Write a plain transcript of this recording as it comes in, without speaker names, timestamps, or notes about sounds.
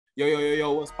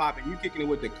Yo, what's poppin'? You kicking it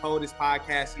with the coldest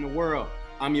podcast in the world.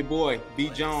 I'm your boy, B.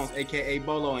 Jones, aka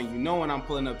Bolo, and you know when I'm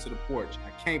pulling up to the porch. I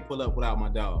can't pull up without my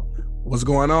dog. What's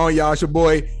going on, y'all? It's your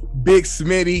boy, Big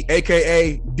Smitty,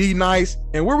 aka D Nice.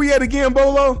 And where we at again,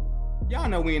 Bolo? Y'all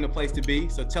know we in the place to be,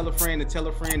 so tell a friend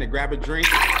to grab a drink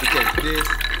because this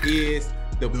is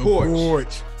the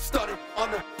porch. Started on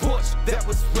the porch, that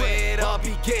was where it all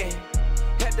began.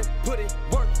 Had to put in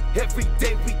work, every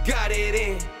day we got it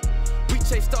in. We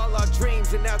chased all our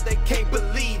dreams and now they can't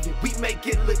believe it. We make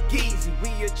it look easy, we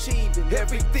achieving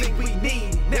everything we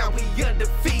need. Now we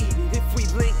undefeated. If we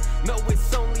link, no,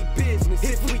 it's only business.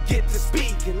 If we get to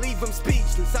speak and leave them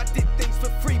speechless. I did things for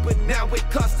free, but now it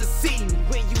costs to see me.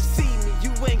 When you see me,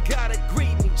 you ain't gotta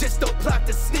greet me. Just don't plot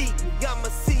to sneak me. I'ma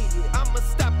see it, I'ma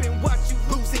stop and watch you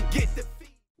lose and get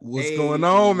defeated. What's going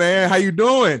on, man? How you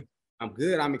doing? I'm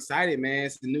good. I'm excited, man.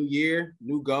 It's the new year,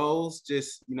 new goals.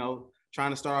 Just,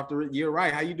 trying to start off the year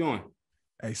right. How you doing?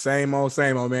 Hey, same old,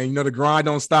 man. You know, the grind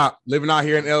don't stop. Living out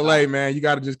here in LA, man, you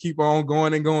got to just keep on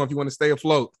going and going if you want to stay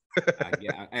afloat.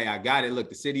 I got it. Look,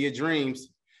 the city of dreams.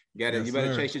 You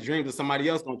better chase your dreams or somebody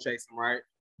else gonna chase them, right?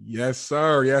 Yes,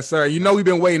 sir. You know, we've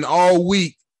been waiting all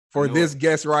week for this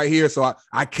guest right here, so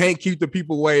I can't keep the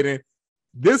people waiting.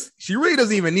 She really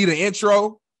doesn't even need an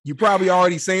intro. You probably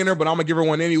already seen her, but I'm gonna give her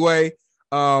one anyway.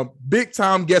 Big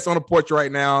time guest on the porch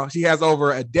right now. She has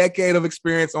over a decade of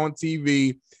experience on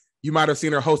TV. You might have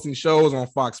seen her hosting shows on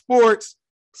Fox Sports,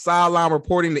 sideline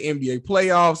reporting the NBA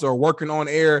playoffs, or working on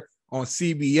air on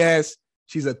CBS.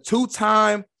 She's a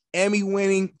two-time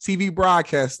Emmy-winning TV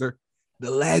broadcaster, the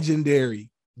legendary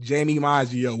Jaime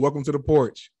Maggio. Welcome to the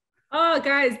porch. Oh,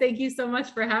 guys, thank you so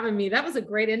much for having me. That was a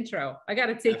great intro. I got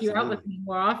to take you out with me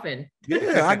more often.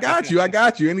 Yeah, I got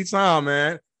you. Anytime,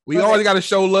 man. We always got to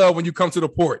show love when you come to the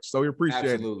porch, so we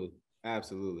appreciate it.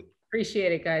 Absolutely.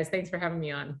 Appreciate it, guys. Thanks for having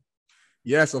me on.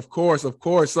 Yes, of course.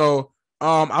 So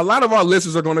a lot of our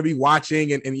listeners are going to be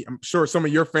watching, and I'm sure some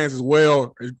of your fans as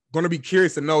well are going to be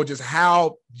curious to know just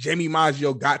how Jaime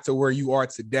Maggio got to where you are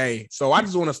today. So I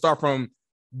just want to start from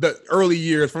the early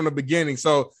years, from the beginning.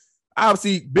 So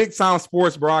obviously, big-time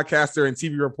sports broadcaster and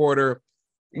TV reporter.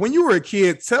 When you were a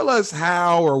kid, tell us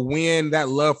how or when that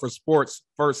love for sports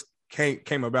first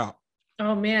came about.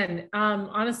 Oh man.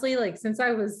 Honestly, like since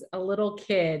I was a little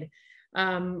kid,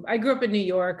 I grew up in New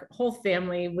York, whole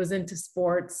family was into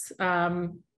sports,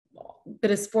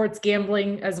 bit of sports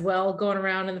gambling as well going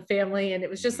around in the family. And it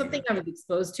was just something I was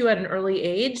exposed to at an early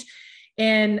age.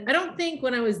 And I don't think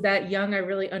when I was that young, I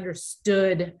really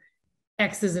understood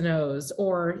X's and O's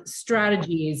or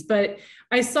strategies, but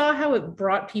I saw how it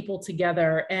brought people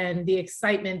together and the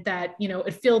excitement that,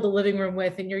 it filled the living room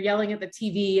with, and you're yelling at the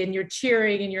TV and you're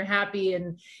cheering and you're happy.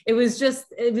 And it was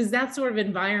that sort of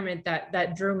environment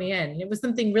that drew me in. It was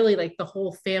something really like the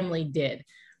whole family did.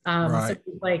 Right.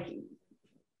 So like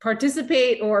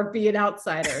participate or be an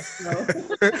outsider. So.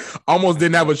 Almost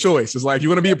didn't have a choice. It's like, if you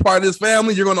want to be a part of this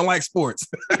family, you're going to like sports.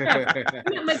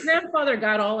 My grandfather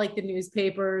got all like the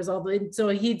newspapers, so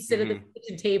he'd sit at the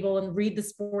kitchen table and read the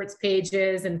sports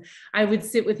pages, and I would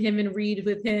sit with him and read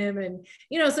with him. And,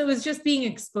 so it was just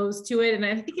being exposed to it. And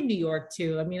I think in New York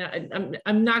too, I mean,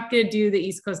 I'm not going to do the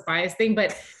East Coast bias thing,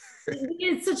 but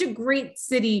it's such a great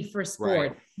city for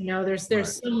sport. Right.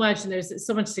 There's so much, and there's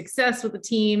so much success with the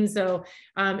team. So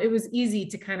it was easy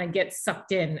to kind of get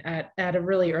sucked in at a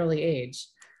really early age.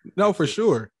 No, for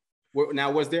sure. Now,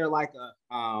 was there like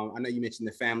I know you mentioned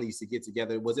the family used to get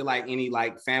together. Was it like any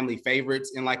like family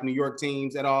favorites in like New York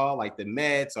teams at all? Like the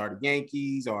Mets or the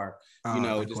Yankees or,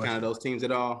 just kind of those teams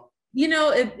at all?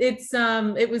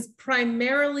 It was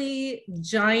primarily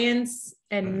Giants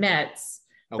and Mets.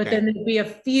 Okay. But then there'd be a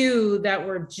few that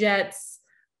were Jets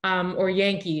or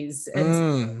Yankees.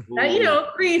 And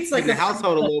that, creates like the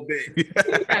household a little bit.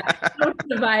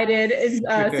 Divided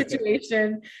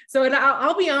situation. So, and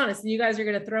I'll be honest, and you guys are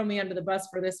going to throw me under the bus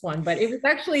for this one, but it was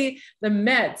actually the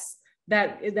Mets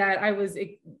that I was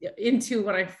into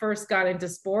when I first got into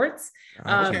sports.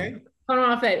 Okay. Coming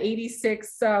off that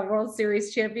 86 World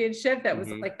Series championship, that was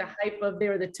like the hype of, they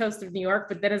were the toast of New York.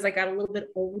 But then as I got a little bit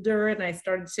older and I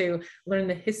started to learn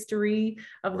the history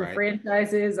of the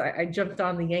franchises, I jumped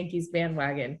on the Yankees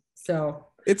bandwagon. So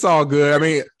it's all good. I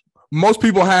mean, most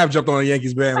people have jumped on the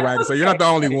Yankees bandwagon, so you're not the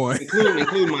only one.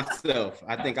 including myself.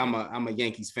 I think I'm a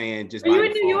Yankees fan. Just are you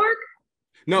in New York?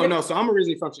 No. So I'm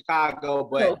originally from Chicago,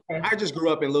 but I just grew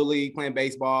up in Little League playing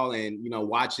baseball and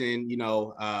watching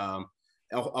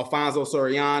Alfonso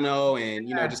Soriano and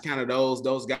just kind of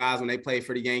those guys when they played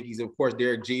for the Yankees. Of course,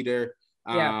 Derek Jeter.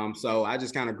 So I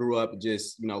just kind of grew up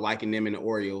just liking them and the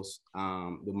Orioles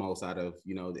the most out of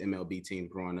the MLB team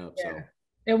growing up. So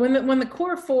And when the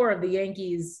core four of the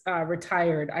Yankees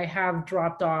retired, I have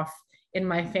dropped off in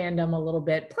my fandom a little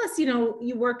bit. Plus,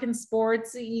 you work in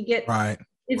sports, you get Right.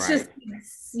 it's Right. just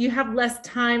you have less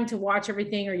time to watch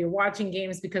everything, or you're watching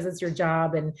games because it's your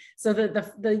job. And so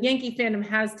the Yankee fandom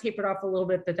has tapered off a little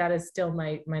bit, but that is still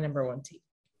my number one team.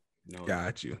 No.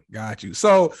 Got you.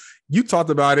 So you talked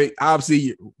about it.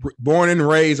 Obviously, born and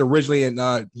raised originally in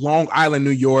Long Island,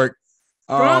 New York.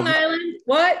 Long Island,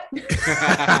 what?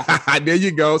 There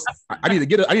you go. I need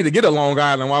to get a Long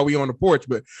Island while we on the porch.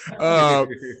 But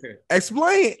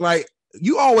explain, like,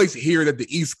 you always hear that the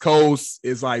East Coast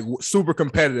is like super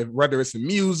competitive, whether it's in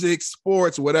music,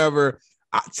 sports, whatever.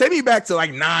 Take me back to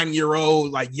like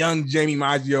 9-year-old, like young Jaime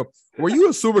Maggio. Were you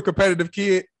a super competitive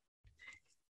kid?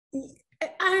 Yeah,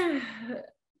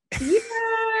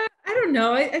 I don't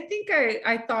know. I think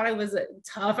I thought I was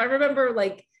tough. I remember,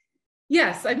 like,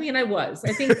 yes, I mean, I was.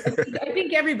 I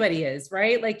think everybody is,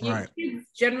 right? Like, kids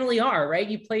generally are, right?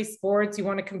 You play sports, you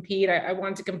want to compete. I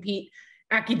wanted to compete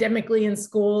academically in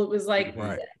school. It was like,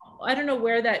 I don't know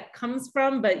where that comes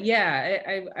from, but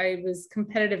yeah, I was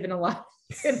competitive in a lot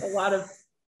of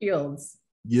fields.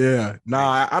 Yeah,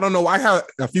 I don't know. I have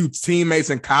a few teammates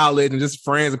in college and just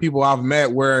friends and people I've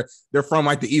met where they're from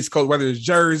like the East Coast, whether it's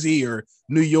Jersey or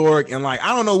New York, and like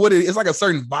I don't know what it's like a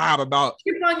certain vibe about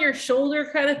chip on your shoulder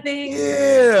kind of thing.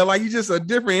 Yeah, like you just a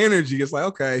different energy. It's like,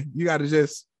 okay, you got to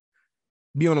just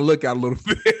be on the lookout a little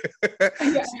bit.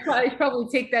 Yeah, I probably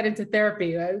take that into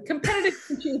therapy. Competitive,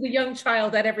 she was a young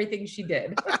child at everything she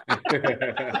did.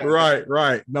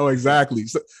 Right. No, exactly.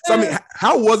 So I mean,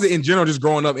 how was it in general just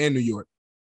growing up in New York?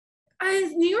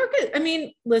 New York, I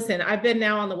mean, listen, I've been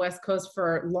now on the West Coast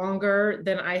for longer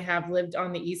than I have lived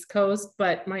on the East Coast,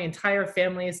 but my entire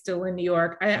family is still in New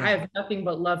York. I have nothing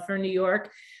but love for New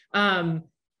York.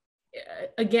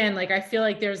 Again, like, I feel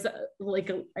like there's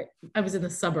I was in the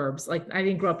suburbs, like I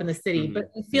didn't grow up in the city, but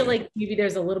I feel like maybe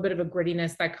there's a little bit of a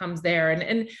grittiness that comes there.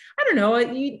 And I don't know,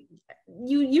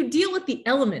 you deal with the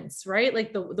elements, right?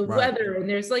 Like the weather, and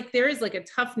there is like a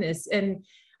toughness. And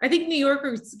I think New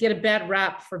Yorkers get a bad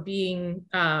rap for being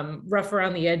rough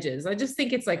around the edges. I just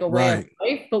think it's like a way of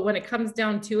life. But when it comes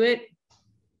down to it,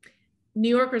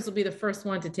 New Yorkers will be the first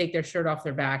one to take their shirt off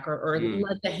their back or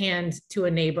lend a hand to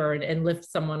a neighbor and lift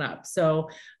someone up. So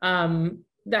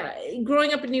that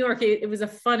growing up in New York, it was a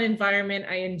fun environment.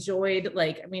 I enjoyed,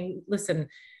 like, I mean, listen,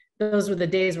 those were the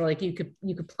days where like you could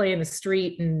play in the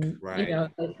street and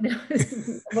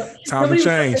times have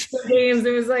changed. Games.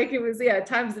 It was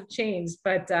times have changed.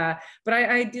 But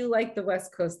I do like the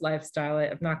West Coast lifestyle.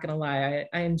 I'm not gonna lie.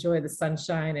 I enjoy the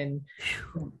sunshine and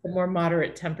the more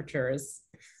moderate temperatures.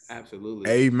 Absolutely.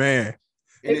 Amen.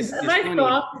 Am I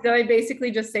soft? Did I basically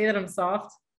just say that I'm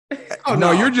soft? Oh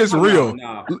no, you're just real.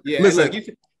 No. Yeah, listen. Look,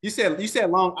 you said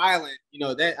Long Island. You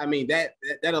know that. I mean that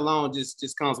alone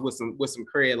just comes with some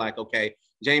credit. Like, okay,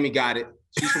 Jamie got it.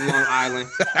 She's from Long Island.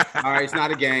 All right, it's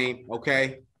not a game.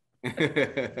 Okay.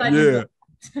 Yeah.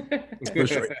 For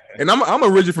sure. And I'm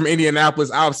originally from Indianapolis.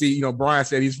 Obviously, you know, Brian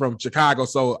said he's from Chicago,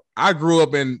 so I grew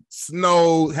up in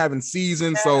snow, having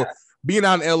seasons. So being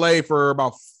out in LA for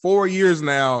about 4 years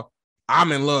now,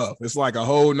 I'm in love. It's like a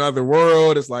whole nother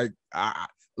world. It's like,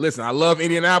 listen, I love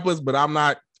Indianapolis, but I'm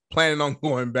not planning on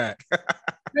going back. How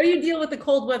do you deal with the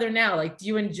cold weather now? Like, do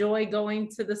you enjoy going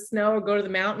to the snow or go to the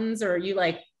mountains, or are you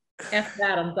like, F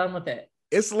that, I'm done with it?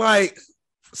 It's like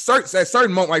at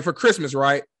certain moment, like for Christmas,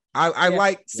 right? I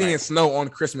like seeing snow on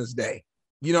Christmas Day.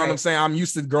 You know what I'm saying? I'm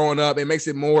used to growing up. It makes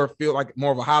it feel like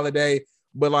more of a holiday.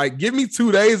 But like, give me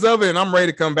 2 days of it, and I'm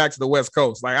ready to come back to the West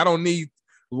Coast. Like, I don't need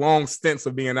long stints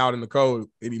of being out in the cold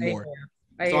anymore.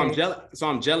 So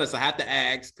I'm jealous. I have to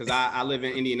ask, because I live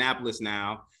in Indianapolis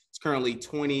now. It's currently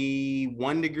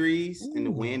 21 degrees, and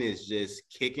the wind is just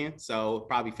kicking. So it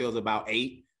probably feels about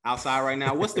 8 outside right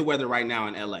now. What's the weather right now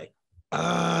in LA?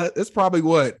 It's probably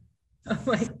what? Oh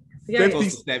my, 50,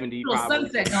 70 probably.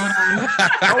 Sunset going on.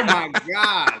 Oh my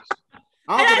gosh.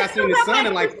 I don't think I've seen the sun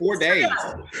in like 4 days.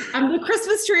 The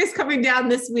Christmas tree is coming down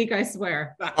this week, I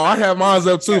swear. Oh, I have mine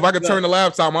up too. If I could turn the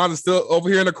laptop, mine's still over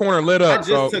here in the corner lit up. I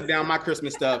just took down my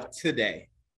Christmas stuff today.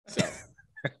 So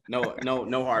no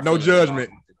hard. No judgment.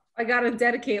 I got to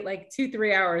dedicate like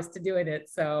 2-3 hours to doing it.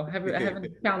 So I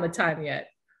haven't found the time yet.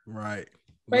 Right.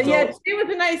 But yeah, today was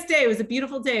a nice day. It was a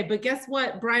beautiful day. But guess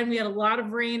what, Brian? We had a lot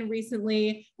of rain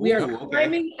recently. We are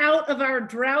climbing out of our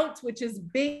drought, which is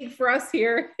big for us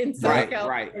here in Southern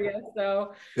California. Right.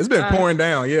 So it's been pouring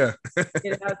down, yeah.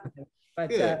 It has been. But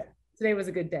today was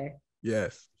a good day.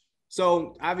 Yes.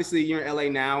 So obviously you're in LA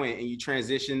now, and you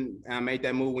transitioned, made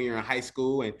that move when you're in high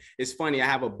school. And it's funny, I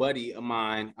have a buddy of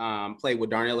mine played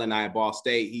with Darnell and I at Ball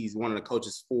State. He's one of the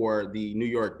coaches for the New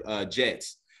York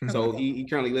Jets. So he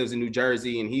currently lives in New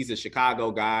Jersey, and he's a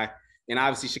Chicago guy. And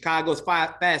obviously Chicago's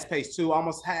fast paced too,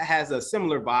 almost has a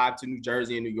similar vibe to New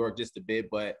Jersey and New York just a bit,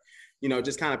 but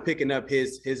just kind of picking up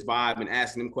his vibe and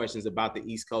asking him questions about the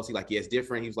East Coast. He like, yeah, it's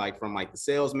different. He was like, from like the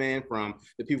salesman, from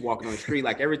the people walking on the street,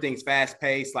 like everything's fast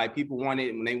paced. Like people want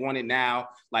it when they want it now,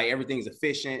 like everything's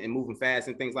efficient and moving fast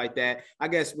and things like that. I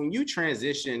guess when you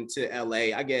transition to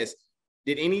LA, I guess,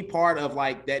 did any part of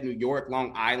like that New York,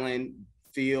 Long Island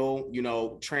feel,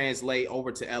 translate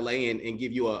over to LA and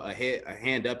give you a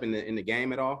hand up in the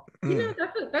game at all?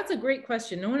 That's a great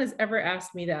question. No one has ever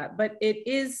asked me that, but it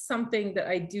is something that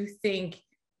I do think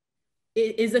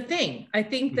is a thing. I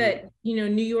think that,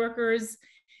 New Yorkers,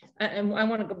 and I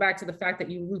want to go back to the fact that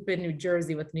you loop in New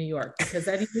Jersey with New York, because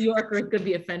I think New Yorkers could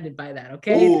be offended by that.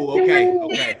 Okay. Ooh,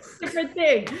 okay. Different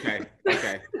thing.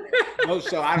 Okay. No,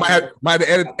 so I might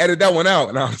have edit that one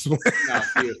out. No,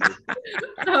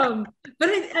 but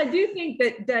I do think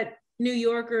that New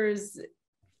Yorkers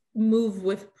move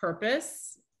with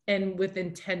purpose and with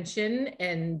intention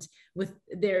and with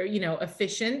their,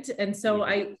 efficient. And so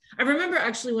I remember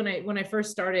actually when I first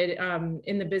started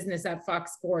in the business at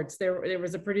Fox Sports, there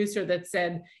was a producer that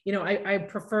said, I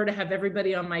prefer to have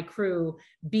everybody on my crew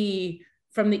be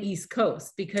from the East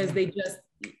Coast, because they just,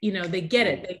 they get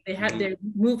it. They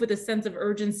move with a sense of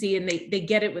urgency, and they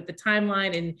get it with the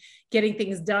timeline and getting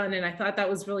things done. And I thought that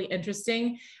was really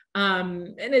interesting.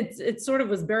 And it sort of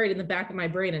was buried in the back of my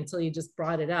brain until you just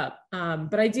brought it up.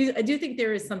 But I do think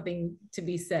there is something to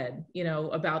be said,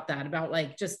 about that, about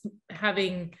like just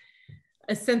having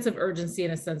a sense of urgency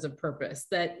and a sense of purpose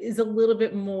that is a little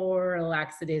bit more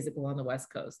lackadaisical on the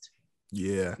West Coast.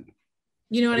 Yeah.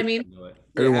 You know what I mean?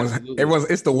 Everyone's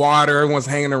it's the water, everyone's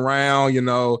hanging around,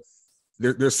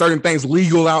 there's certain things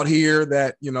legal out here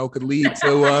that, could lead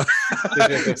to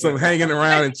some hanging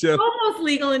around and chill. Almost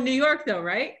legal in New York though,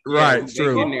 right? Right,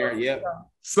 true.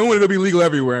 Soon it'll be legal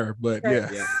everywhere, but yeah.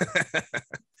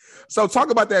 So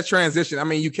talk about that transition. I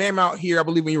mean, you came out here, I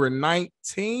believe, when you were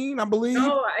 19, I believe.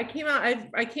 No, I came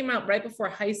out right before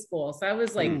high school. So I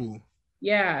was like,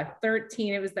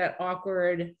 13. It was that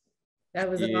awkward.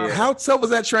 How tough was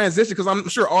that transition? Because I'm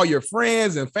sure all your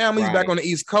friends and families back on the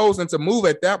East Coast, and to move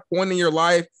at that point in your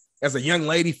life as a young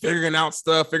lady, figuring out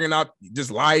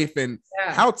just life, and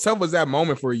how tough was that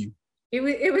moment for you?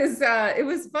 It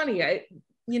was funny.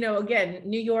 Again,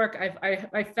 New York,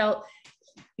 I felt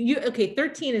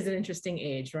 13 is an interesting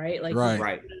age, right?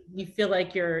 Like, you feel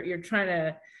like you're trying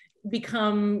to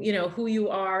become, who you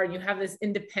are, and you have this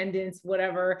independence,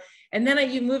 whatever. And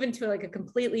then you move into like a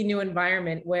completely new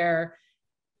environment where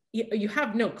you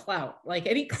have no clout. Like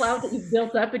any clout that you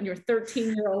built up in your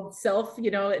 13-year-old self,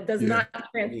 it does not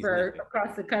transfer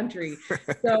across the country. So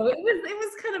it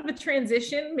was kind of a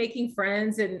transition, making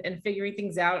friends and figuring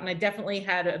things out. And I definitely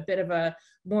had a bit of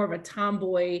more of a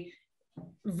tomboy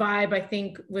vibe, I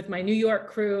think, with my New York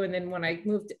crew. And then when I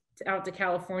moved out to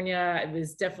California, it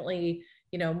was definitely,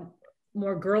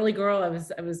 more girly girl. I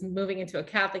was moving into a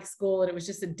Catholic school, and it was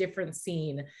just a different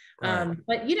scene. But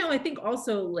I think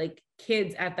also like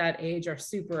kids at that age are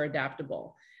super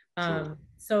adaptable.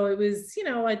 So it was,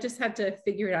 I just had to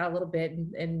figure it out a little bit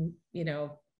and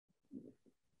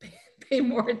pay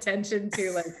more attention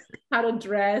to like how to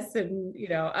dress and,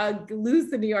 lose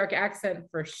the New York accent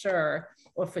for sure.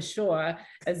 Or for sure,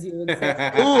 as you would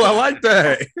say. Oh, I like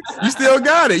that. You still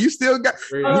got it.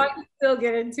 I can still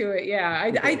get into it.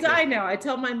 Yeah. I die now. I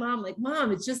tell my mom, like,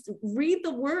 Mom, it's just read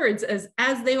the words as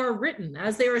they are written,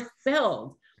 as they are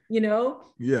spelled,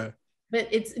 Yeah. But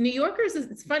it's New Yorkers.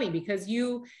 It's funny because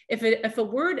if a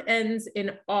word ends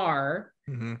in R,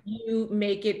 you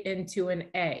make it into an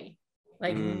A,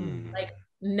 like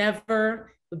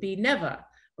never would be never.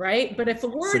 Right. But if a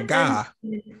word cigar.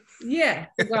 Well,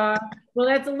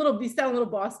 that's you sound a little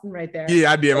Boston right there.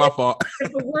 Yeah, I did. My fault.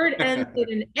 If a word ends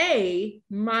in an A,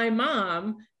 my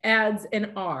mom adds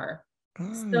an R.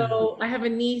 So I have a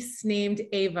niece named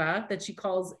Ava that she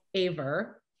calls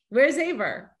Aver. Where's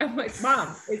Aver? I'm like,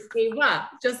 Mom, it's Ava,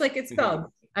 just like it's spelled.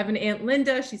 I have an Aunt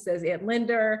Linda. She says Aunt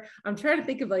Linder. I'm trying to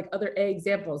think of like other A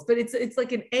examples, but it's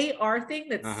like an AR thing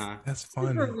that's funny.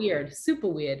 Super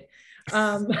weird.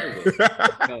 I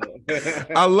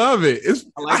love it.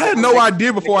 I had no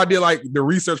idea before I did like the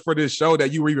research for this show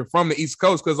that you were even from the East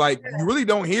Coast, because like you really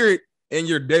don't hear it in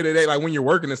your day-to-day, like when you're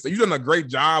working and stuff. You've done a great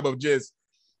job of just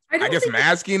I guess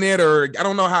masking it, or I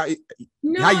don't know how you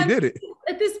did it.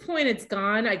 At this point it's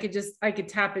gone. I could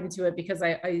tap into it because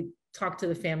I talk to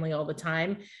the family all the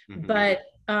time. But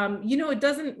it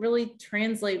doesn't really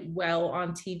translate well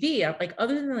on TV. Like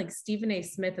other than like Stephen A.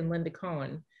 Smith and Linda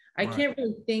Cohen, I can't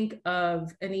really think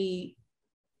of any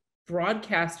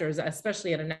broadcasters,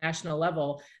 especially at a national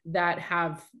level, that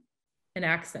have an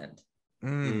accent,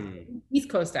 East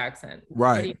Coast accent.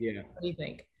 Right. What do you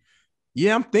think?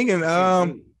 Yeah, I'm thinking.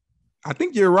 I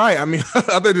think you're right. I mean,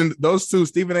 other than those two,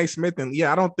 Stephen A. Smith, and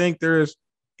I don't think there's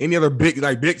any other big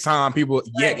time people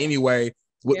yet. Anyway,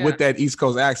 with that East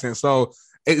Coast accent. So,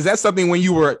 is that something when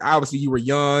you were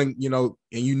young, and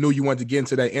you knew you wanted to get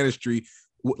into that industry?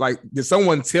 Like, did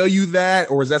someone tell you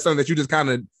that, or is that something that you just kind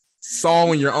of saw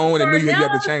on your own and knew you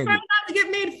had to change it? Not to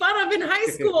get made fun of in high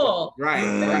school.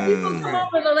 Right. People come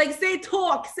over, they're like, say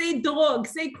talk, say dog,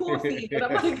 say coffee. And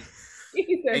I'm like,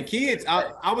 Jesus. And kids,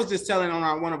 I was just telling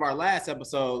on one of our last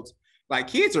episodes, like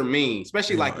kids are mean,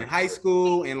 especially like in high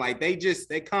school, and like they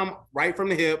come right from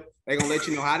the hip. They're gonna let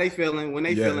you know how they feeling when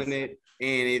they feeling it.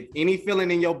 And if any feeling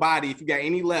in your body, if you got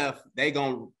any left, they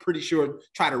gonna pretty sure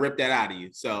try to rip that out of you.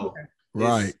 So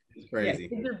it's crazy.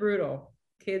 Kids are brutal.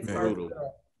 Kids are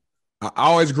brutal. I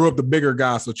always grew up the bigger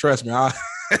guy, so trust me,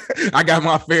 I got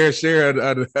my fair share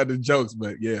of the jokes,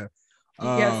 but yeah. You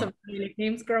have some funny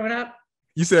nicknames growing up?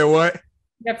 You said what?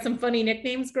 You have some funny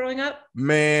nicknames growing up?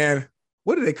 Man,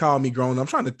 what did they call me growing up? I'm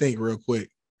trying to think real quick.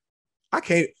 I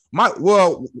can't.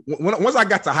 Once I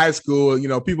got to high school,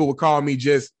 people would call me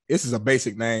this is a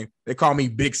basic name. They call me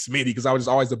Big Smitty because I was just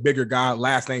always the bigger guy.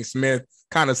 Last name Smith,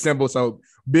 kind of simple. So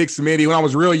Big Smitty. When I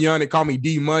was real young, they called me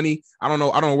D Money. I don't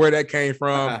know where that came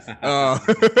from.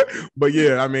 But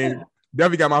yeah, I mean,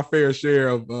 definitely got my fair share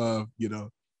of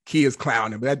kids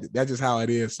clowning, but that's just how it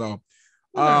is. So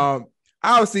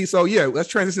obviously, so yeah, let's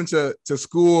transition to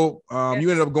school.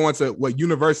 You ended up going to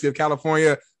University of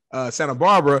California, Santa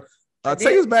Barbara.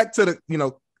 Take us back to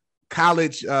the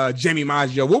college, Jaime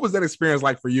Maggio. What was that experience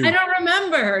like for you? I don't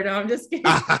remember. No, I'm just kidding.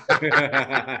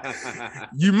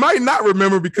 You might not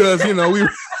remember because we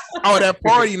were all that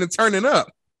partying and turning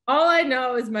up. All I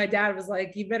know is my dad was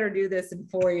like, you better do this in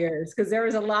 4 years, because there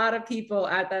was a lot of people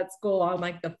at that school on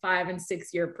like the 5 and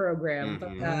 6 year program.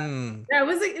 But it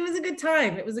was a good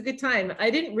time. It was a good time. I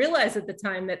didn't realize at the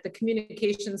time that the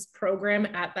communications program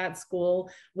at that school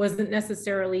wasn't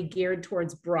necessarily geared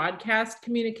towards broadcast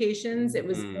communications. It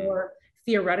was more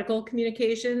theoretical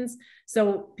communications.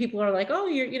 So people are like, oh,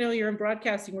 you're in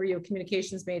broadcasting, were you a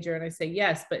communications major? And I say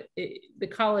yes, but the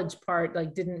college part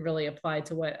didn't really apply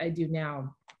to what I do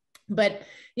now. But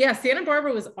yeah, Santa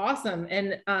Barbara was awesome.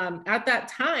 And at that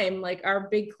time, our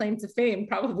big claim to fame,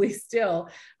 probably still,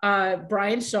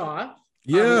 Brian Shaw.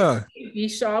 Yeah.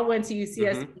 Shaw went to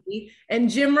UCSB, and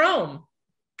Jim Rome.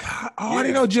 God, I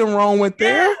didn't know Jim Rome went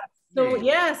there. So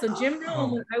Jim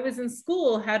Rome, when I was in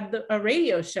school, had a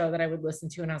radio show that I would listen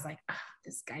to, and I was like,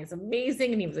 this guy's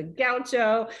amazing, and he was a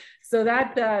gaucho. So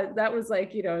that was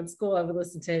in school, I would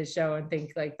listen to his show and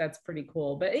think that's pretty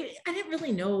cool. But I didn't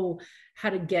really know how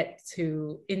to get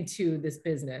into this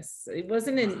business. It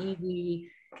wasn't an easy.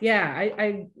 Yeah, I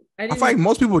didn't. I feel like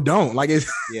most people don't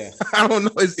it's. Yeah, I don't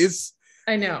know. It's.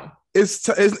 I know. I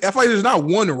feel like there's not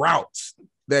one route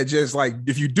that just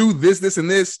if you do this, and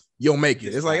this, you'll make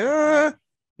it. It's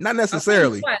not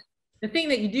necessarily. But the thing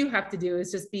that you do have to do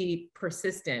is just be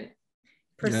persistent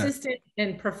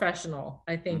and professional.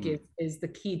 I think is the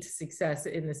key to success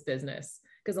in this business,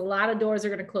 because a lot of doors are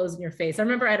going to close in your face. I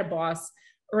remember I had a boss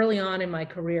early on in my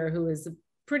career who was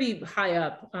pretty high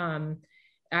up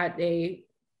at a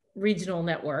regional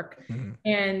network,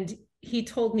 and he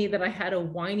told me that I had a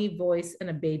whiny voice and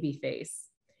a baby face,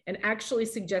 and actually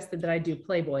suggested that I do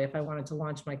Playboy if I wanted to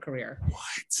launch my career.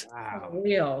 What? Wow. For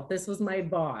real. This was my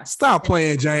boss. Stop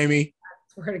playing, Jamie.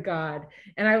 I swear to God.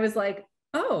 And I was like,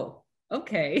 oh,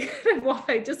 okay.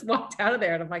 I just walked out of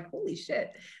there, and I'm like, holy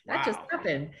shit, that just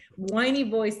happened. Whiny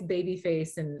voice, baby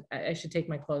face, and I should take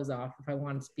my clothes off if I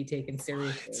wanted to be taken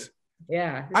seriously. What?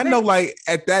 Yeah. I know,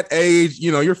 at that age,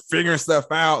 you're figuring stuff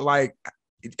out.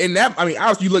 In that,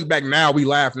 obviously you look back now, we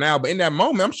laugh now, but in that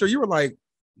moment, I'm sure you were like,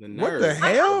 what the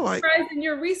hell? I'm surprised in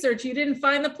your research you didn't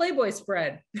find the Playboy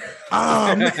spread.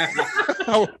 I did.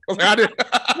 I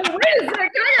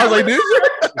was like, did you?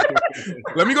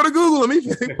 Let me go to Google. Let me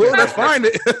let's find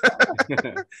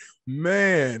it.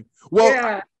 Man. Well,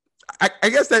 yeah. I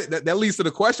guess that leads to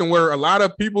the question, were a lot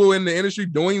of people in the industry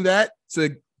doing that to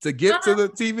get to the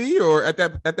TV, or at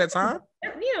that time?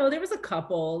 There was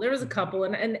a couple,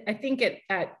 and I think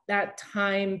at that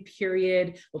time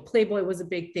period, Playboy was a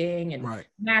big thing, and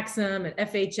Maxim and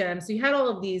FHM. So you had all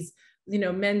of these,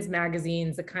 men's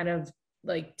magazines that kind of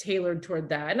tailored toward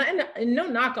that. And no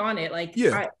knock on it.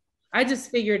 I just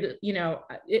figured,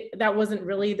 that wasn't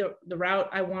really the route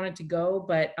I wanted to go,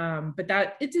 but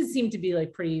that it did seem to be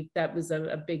that was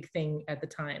a big thing at the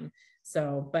time.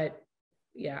 So, but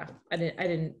yeah, I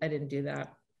didn't do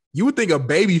that. you would think a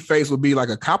baby face would be like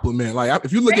a compliment. Like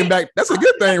if you're looking back, that's a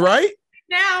good thing, right?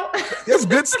 Now that's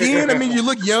good skin. I mean, you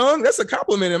look young. That's a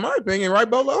compliment in my opinion, right,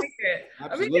 Bolo?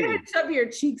 I mean, you had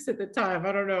chubbier cheeks at the time.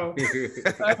 I don't know.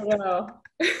 I don't know.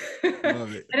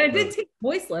 And I did take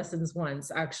voice lessons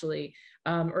once, actually,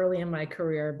 early in my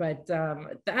career. But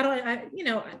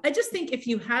I just think if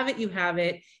you have it, you have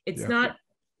it. It's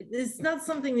not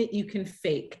something that you can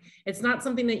fake. It's not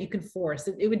something that you can force.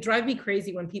 It would drive me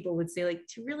crazy when people would say, like,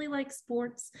 do you really like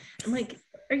sports? I'm like,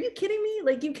 are you kidding me?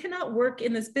 Like, you cannot work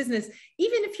in this business,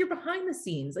 even if you're behind the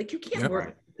scenes. Like, you can't work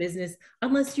in business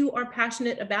unless you are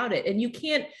passionate about it. And you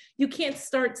can't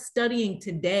start studying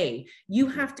today. You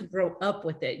have to grow up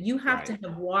with it. You have to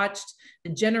have watched the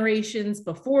generations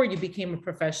before you became a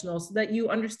professional so that you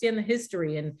understand the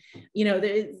history. And,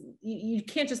 you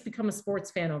can't just become a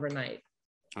sports fan overnight.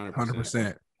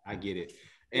 100%. I get it.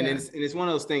 And it's one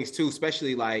of those things too,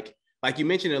 especially like you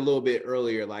mentioned a little bit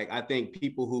earlier, like I think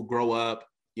people who grow up,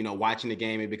 watching the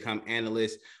game and become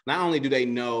analysts, not only do they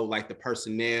know like the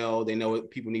personnel, they know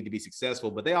what people need to be successful,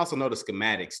 but they also know the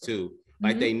schematics too.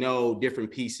 Like they know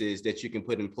different pieces that you can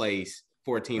put in place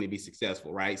for a team to be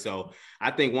successful, right? So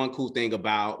I think one cool thing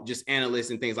about just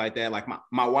analysts and things like that, like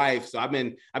my wife, so I've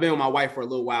been with my wife for a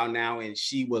little while now, and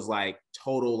she was like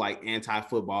total like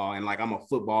anti-football, and like I'm a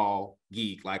football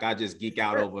geek. Like I just geek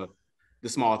out over the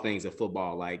small things of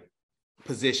football, like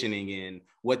positioning and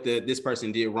what this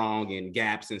person did wrong and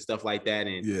gaps and stuff like that.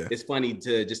 And it's funny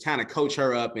to just kind of coach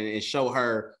her up and show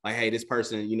her like, hey, this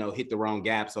person, hit the wrong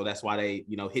gap. So that's why they,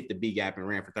 hit the B gap and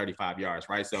ran for 35 yards.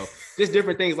 Right. So just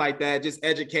different things like that, just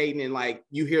educating. And like,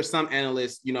 you hear some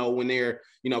analysts, when they're,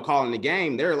 calling the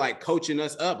game, they're like coaching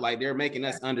us up, like they're making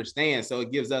us understand. So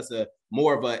it gives us a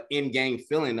more of an in-game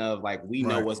feeling of like, we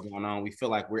know what's going on. We feel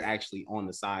like we're actually on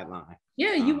the sideline.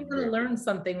 Yeah, you want to learn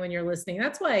something when you're listening.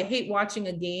 That's why I hate watching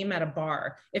a game at a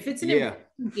bar. If it's an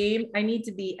important game, I need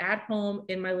to be at home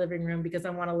in my living room because I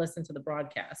want to listen to the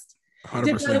broadcast.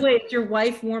 100%. By the way, is your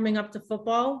wife warming up to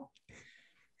football?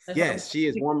 Yes, she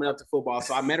is warming up to football.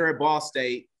 So I met her at Ball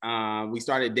State. We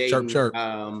started dating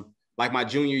like my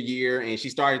junior year, and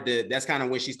that's kind of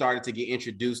when she started to get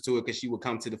introduced to it because she would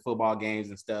come to the football games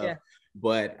and stuff. Yeah.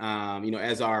 But,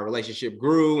 as our relationship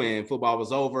grew and football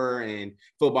was over and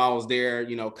football was there,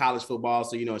 college football.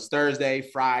 So, it's Thursday,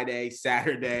 Friday,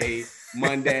 Saturday,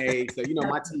 Monday. So,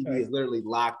 my TV is literally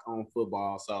locked on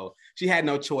football. So she had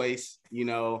no choice,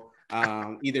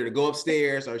 either to go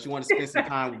upstairs or she wanted to spend some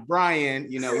time with Brian,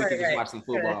 we could just watch some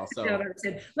football. So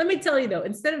let me tell you though,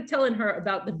 instead of telling her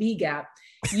about the B gap,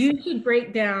 you should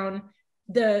break down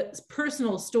the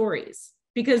personal stories,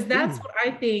 because that's what I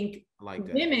think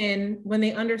women, when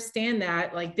they understand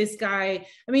that, like this guy,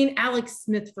 I mean, Alex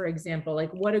Smith, for example,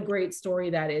 like what a great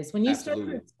story that is. When you start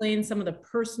to explain some of the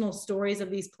personal stories of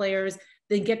these players,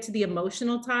 then get to the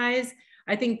emotional ties,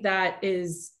 I think that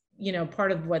is,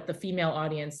 part of what the female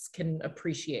audience can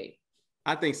appreciate.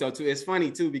 I think so too. It's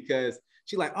funny too, because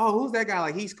she's like, oh, who's that guy?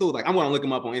 Like, he's cool. Like, I'm going to look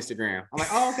him up on Instagram. I'm like,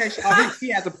 oh, okay. He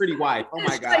has a pretty wife. Oh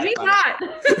my God. He's not.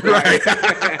 Right.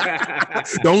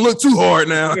 Don't look too hard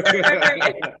now.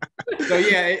 So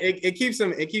yeah, it keeps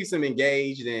them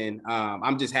engaged. And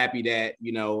I'm just happy that,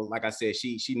 like I said,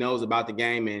 she knows about the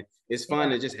game, and it's fun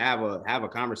to just have a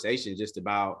conversation just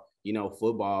about,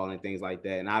 football and things like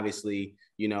that. And obviously,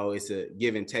 it's a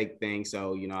give and take thing.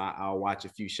 So, I'll watch a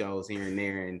few shows here and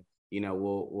there, and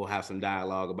we'll have some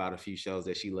dialogue about a few shows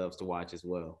that she loves to watch as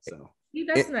well. So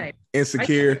that's nice.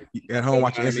 Insecure at home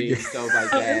watching Insecure. Stuff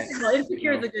like that.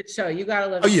 Insecure is a good show. You gotta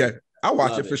love it. Oh yeah, I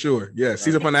watch it for sure. Yeah,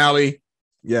 season finale.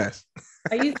 Yes.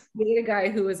 I used to date a guy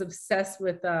who was obsessed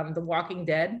with The Walking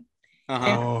Dead.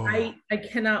 And I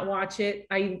cannot watch it.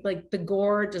 I like the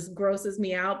gore just grosses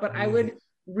me out, but I would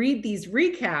read these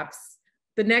recaps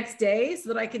the next day so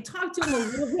that I could talk to him a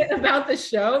little bit about the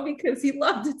show because he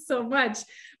loved it so much.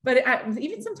 But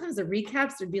even sometimes the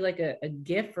recaps, there'd be like a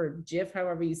GIF or GIF,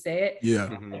 however you say it.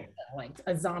 Yeah. Like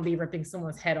a zombie ripping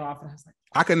someone's head off. And I was like,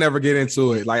 I could never get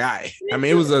into it. Like I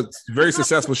mean, it was a very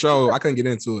successful show. I couldn't get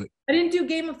into it. I didn't do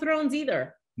Game of Thrones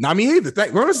either. Not me either.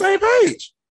 We're on the same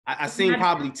page. I seen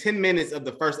probably 10 minutes of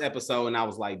the first episode and I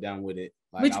was like done with it.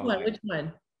 Like, Which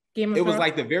one? Game of It Thrones? was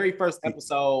like the very first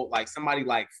episode, like somebody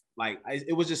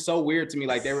it was just so weird to me.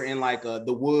 Like they were in like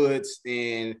the woods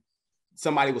and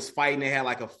somebody was fighting. They had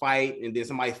like a fight and then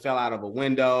somebody fell out of a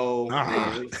window.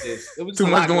 It was too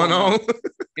much going on.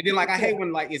 And then like I hate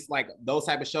when like it's like those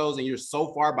type of shows and you're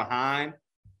so far behind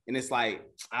and it's like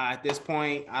at this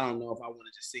point I don't know if I want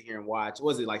to just sit here and watch.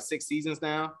 Was it like 6 seasons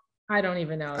now? I don't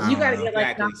even know. You got to get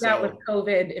like knocked out with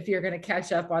COVID if you're going to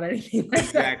catch up on anything like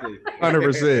exactly.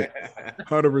 100%.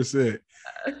 100%.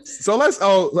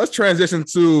 So let's transition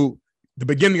to the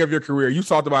beginning of your career. You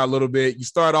talked about it a little bit. You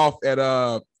start off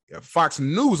at Fox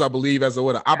News, I believe, as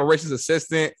an operations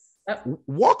assistant. Yep.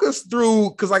 Walk us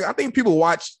through, because like I think people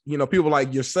watch, people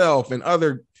like yourself and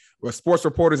other sports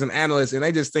reporters and analysts, and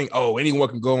they just think, oh, anyone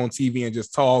can go on TV and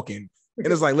just talk. And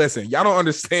it's like, listen, y'all don't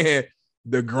understand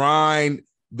the grind,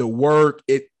 the work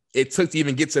it took to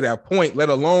even get to that point, let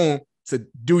alone to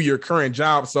do your current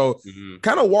job. So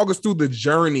kind of walk us through the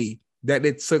journey that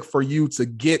it took for you to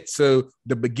get to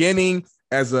the beginning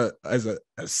as a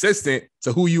assistant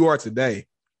to who you are today.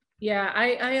 Yeah,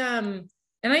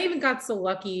 and I even got so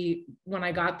lucky when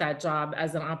I got that job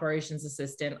as an operations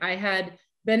assistant. I had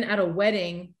been at a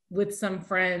wedding with some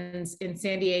friends in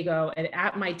San Diego, and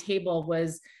at my table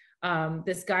was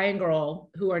this guy and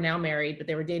girl who are now married, but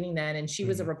they were dating then. And she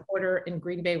was a reporter in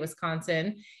Green Bay,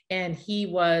 Wisconsin. And he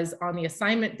was on the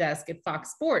assignment desk at Fox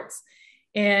Sports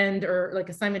or like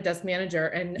assignment desk manager.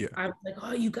 And I was like,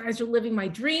 oh, you guys are living my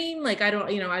dream. Like, I don't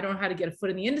know how to get a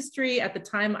foot in the industry. At the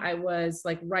time I was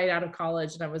like right out of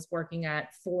college and I was working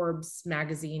at Forbes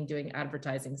magazine doing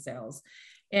advertising sales.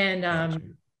 And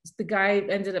the guy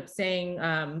ended up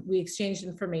saying, we exchanged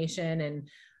information, and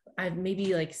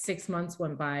maybe like 6 months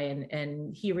went by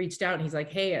and he reached out and he's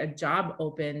like, hey, a job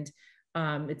opened.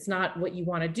 It's not what you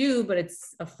want to do, but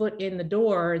it's a foot in the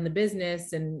door in the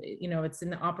business. And, it's in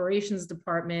the operations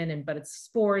department but it's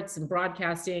sports and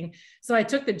broadcasting. So I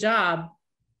took the job.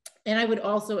 And I would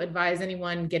also advise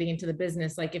anyone getting into the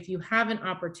business, like if you have an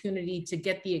opportunity to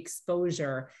get the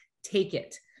exposure, take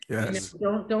it. Yes.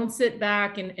 And don't sit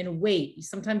back and wait.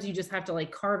 Sometimes you just have to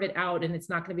like carve it out, and it's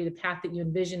not going to be the path that you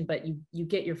envision, but you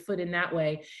get your foot in that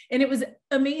way. And it was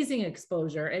amazing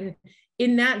exposure. And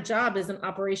in that job as an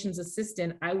operations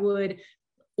assistant, I would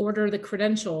order the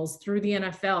credentials through the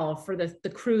NFL for the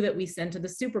crew that we sent to the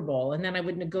Super Bowl. And then I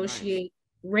would negotiate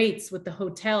rates with the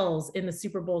hotels in the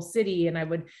Super Bowl city. And I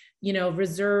would,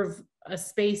 reserve a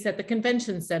space at the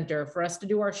convention center for us to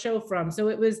do our show from. So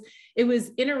it was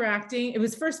interacting. It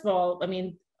was, first of all,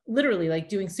 literally like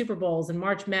doing Super Bowls and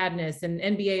March Madness and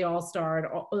NBA All-Star and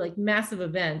like massive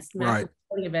events,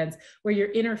 sporting events where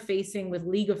you're interfacing with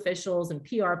league officials and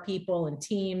PR people and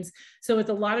teams. So it's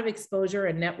a lot of exposure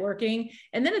and networking.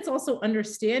 And then it's also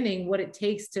understanding what it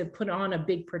takes to put on a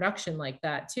big production like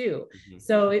that too.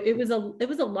 So it was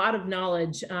a lot of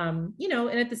knowledge, and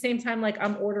at the same time, like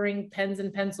I'm ordering pens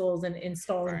and pencils and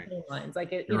installing phone lines,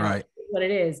 like it, what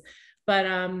it is. But,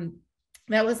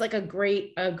 that was like a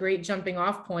great jumping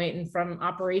off point. And from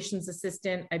operations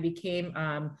assistant, I became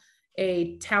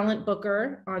a talent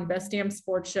booker on Best Damn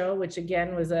Sports Show, which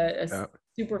again was a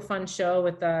super fun show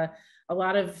with a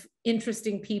lot of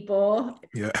interesting people,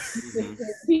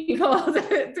 people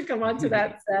to come onto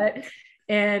that set.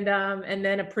 And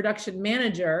then a production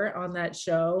manager on that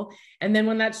show. And then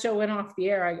when that show went off the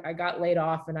air, I got laid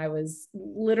off, and I was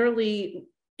literally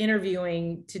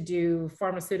interviewing to do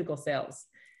pharmaceutical sales.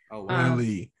 Oh,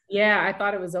 really? Yeah, I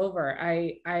thought it was over.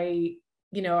 I thought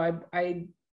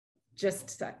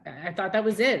that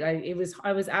was it.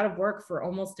 I was out of work for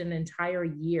almost an entire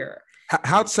year.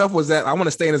 How tough was that? I want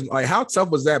to stay in this. Like, how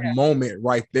tough was that moment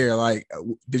right there? Like,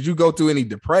 did you go through any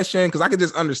depression? Because I could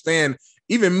just understand,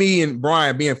 even me and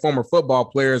Brian being former football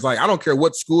players, like, I don't care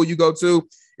what school you go to.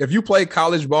 If you play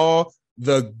college ball,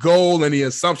 the goal and the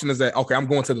assumption is that, okay, I'm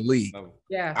going to the league.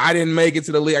 Yeah. I didn't make it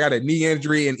to the league. I got a knee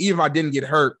injury. And even if I didn't get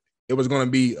hurt, it was going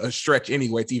to be a stretch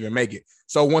anyway to even make it.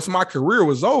 So once my career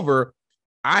was over,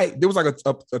 there was like a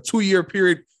 2-year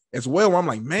period as well where I'm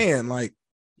like, man, like,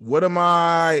 what am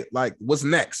I, like, what's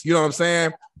next? You know what I'm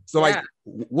saying? So like,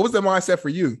 what was the mindset for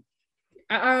you?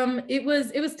 It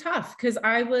was tough because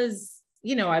I was,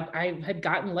 I had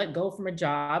gotten let go from a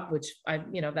job, which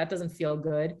that doesn't feel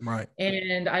good. Right.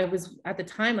 And I was at the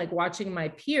time, like watching my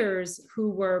peers who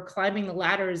were climbing the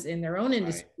ladders in their own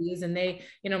industries. And they,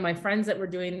 my friends that were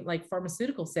doing like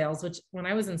pharmaceutical sales, which when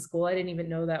I was in school, I didn't even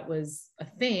know that was a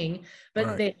thing,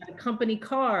 but they had a company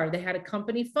car, they had a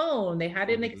company phone, they had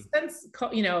an expense,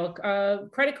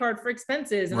 credit card for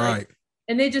expenses. And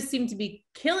and they just seemed to be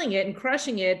killing it and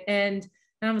crushing it. And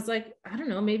I was like, I don't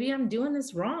know, maybe I'm doing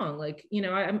this wrong. Like,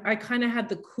 I kind of had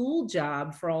the cool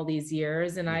job for all these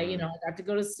years. And I got to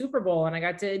go to Super Bowl, and I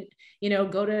got to,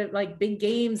 go to like big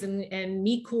games and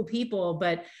meet cool people,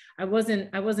 but I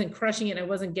wasn't crushing it. And I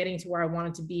wasn't getting to where I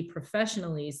wanted to be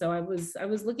professionally. So I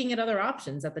was looking at other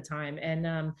options at the time.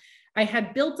 And I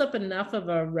had built up enough of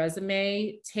a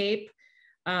resume tape.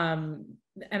 And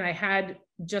I had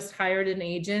just hired an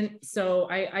agent. So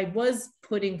I was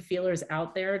putting feelers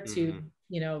out there to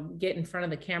get in front of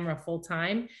the camera full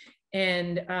time.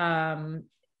 And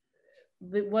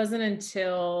it wasn't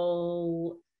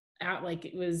until I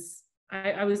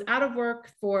was out of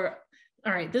work for,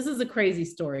 all right, this is a crazy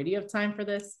story. Do you have time for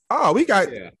this? Oh, we got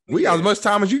as much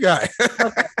time as you got.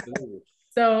 Okay.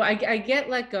 So I get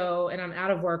let go and I'm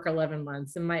out of work 11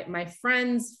 months. And my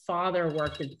friend's father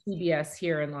worked at CBS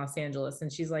here in Los Angeles.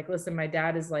 And she's like, listen, my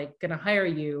dad is like going to hire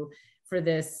you for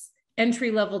this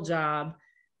entry-level job,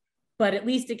 but at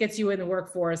least it gets you in the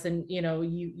workforce and,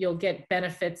 you'll get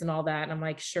benefits and all that. And I'm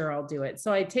like, sure, I'll do it.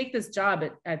 So I take this job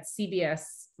at CBS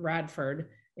Radford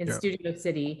in Studio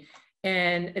City.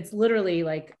 And it's literally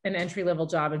like an entry-level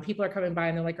job, and people are coming by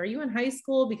and they're like, are you in high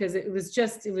school? Because it was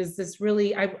this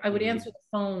really, I would answer the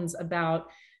phones about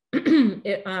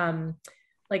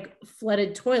like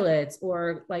flooded toilets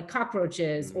or like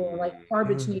cockroaches or like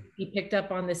garbage needs to be picked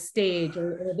up on the stage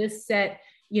or this set,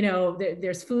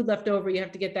 there's food left over, you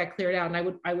have to get that cleared out. And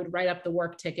I would write up the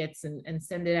work tickets and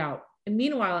send it out. And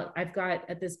meanwhile, I've got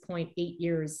at this point 8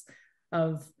 years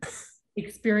of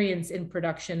experience in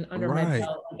production under my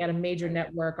belt, like at a major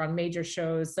network on major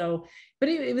shows. So, but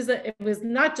it was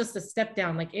not just a step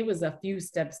down, like it was a few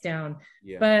steps down,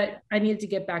 but I needed to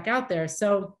get back out there.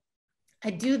 So I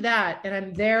do that and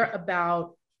I'm there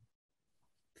about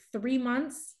 3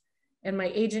 months and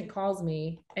my agent calls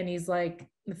me and he's like,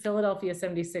 the Philadelphia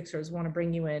 76ers want to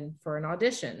bring you in for an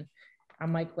audition.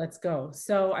 I'm like, let's go.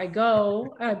 So I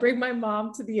go, I bring my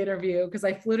mom to the interview because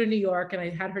I flew to New York and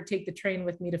I had her take the train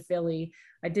with me to Philly.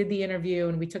 I did the interview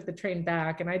and we took the train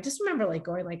back. And I just remember like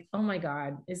going like, oh my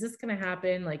God, is this going to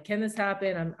happen? Like, can this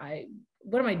happen?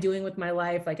 What am I doing with my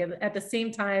life? Like at the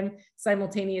same time,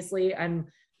 simultaneously, I'm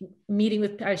meeting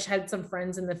with, I had some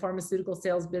friends in the pharmaceutical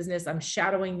sales business. I'm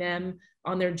shadowing them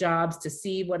on their jobs to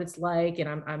see what it's like.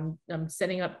 And I'm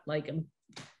setting up, like I'm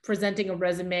presenting a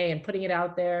resume and putting it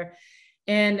out there.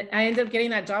 And I ended up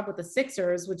getting that job with the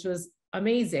Sixers, which was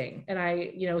amazing.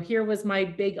 And here was my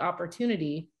big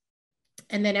opportunity.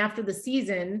 And then after the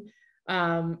season,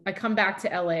 I come back to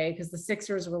LA because the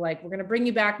Sixers were like, we're going to bring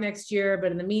you back next year.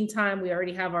 But in the meantime, we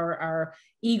already have our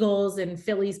Eagles and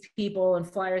Phillies people and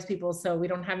Flyers people. So we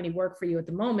don't have any work for you at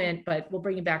the moment, but we'll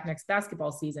bring you back next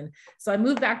basketball season. So I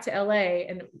moved back to LA,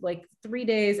 and like 3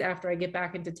 days after I get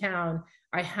back into town,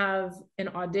 I have an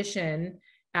audition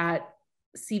at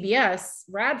CBS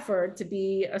Radford to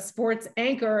be a sports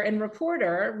anchor and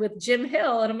reporter with Jim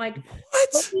Hill. And I'm like,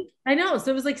 what? I know.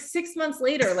 So it was like 6 months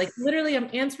later, like literally I'm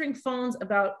answering phones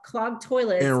about clogged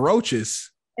toilets and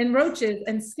roaches.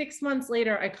 And 6 months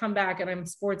later, I come back and I'm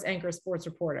sports anchor, sports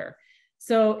reporter.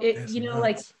 So it's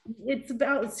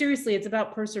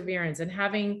about perseverance and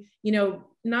having,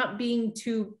 not being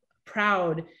too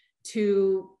proud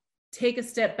to take a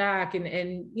step back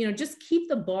and just keep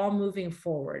the ball moving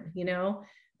forward.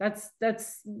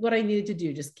 That's what I needed to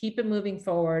do. Just keep it moving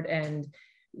forward and,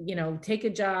 take a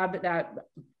job that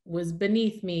was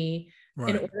beneath me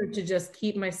in order to just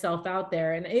keep myself out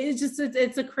there. And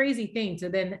it's a crazy thing to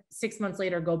then 6 months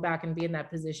later, go back and be in that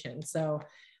position. So,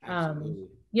 so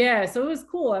it was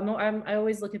cool. I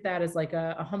always look at that as like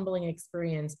a humbling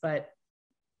experience, but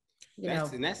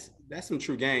that's some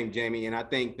true game, Jamie. And I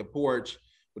think the Porch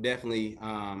will definitely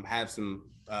have some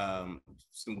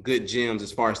good gems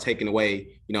as far as taking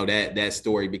away, that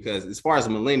story, because as far as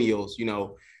the millennials,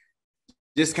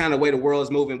 just kind of the way the world is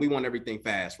moving, we want everything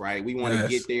fast, right? We want to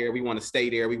get there. We want to stay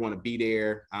there. We want to be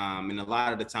there. And a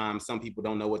lot of the time, some people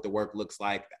don't know what the work looks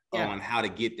like on how to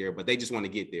get there, but they just want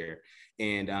to get there.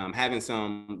 And having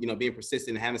some, being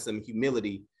persistent and having some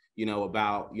humility,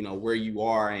 about, where you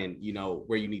are and,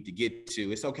 where you need to get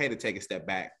to. It's okay to take a step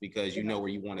back because you know where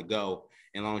you want to go.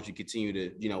 And as long as you continue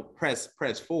to, press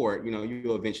forward,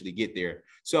 you'll eventually get there.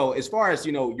 So as far as,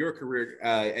 your career,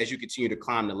 as you continue to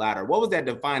climb the ladder, what was that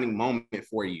defining moment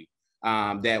for you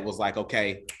that was like,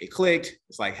 okay, it clicked.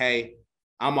 It's like, hey,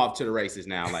 I'm off to the races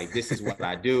now. Like, this is what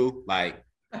I do. Like,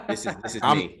 this is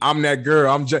me. I'm that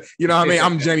girl. I'm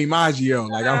Jaime Maggio.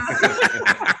 Like, I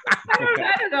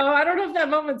don't know. I don't know if that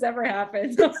moment's ever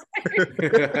happened.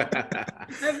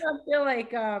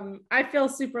 I feel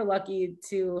super lucky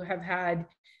to have had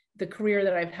the career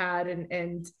that I've had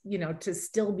and to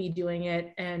still be doing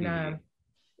it. And,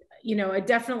 I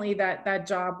definitely that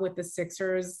job with the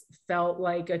Sixers felt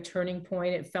like a turning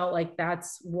point. It felt like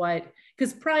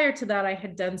because prior to that, I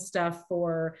had done stuff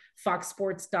for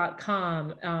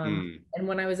foxsports.com. And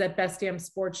when I was at Best Damn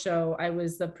Sports Show, I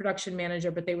was the production manager,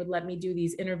 but they would let me do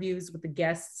these interviews with the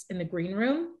guests in the green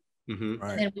room.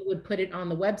 And we would put it on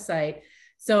the website.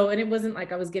 So, and it wasn't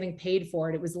like I was getting paid for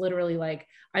it. It was literally like,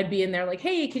 I'd be in there like,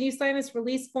 hey, can you sign this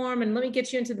release form? And let me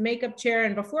get you into the makeup chair.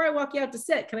 And before I walk you out to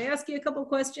set, can I ask you a couple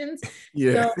questions?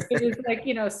 Yeah. So it was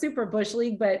like, super Bush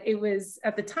League, but it was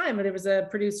at the time, there was a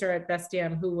producer at Best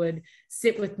Damn who would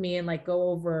sit with me and like go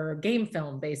over game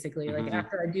film, basically. Like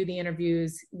after I do the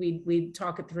interviews, we'd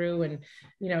talk it through and,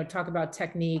 talk about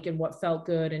technique and what felt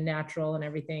good and natural and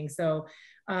everything. So,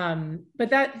 but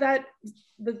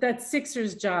that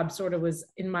Sixers job sort of was,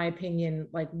 in my opinion,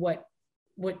 like what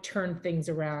turned things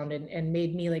around and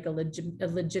made me like a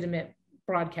legitimate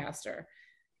broadcaster.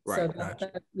 Right.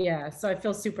 So so I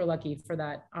feel super lucky for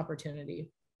that opportunity.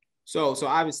 So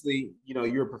obviously,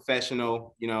 you're a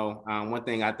professional. One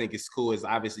thing I think is cool is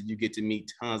obviously you get to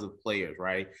meet tons of players,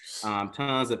 right?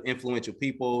 Tons of influential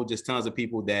people, just tons of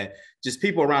people that just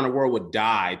people around the world would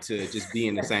die to just be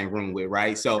in the same room with,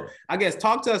 right? So I guess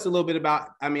talk to us a little bit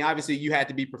about, obviously you had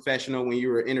to be professional when you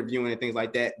were interviewing and things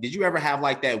like that. Did you ever have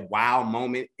like that wow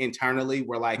moment internally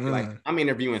where like I'm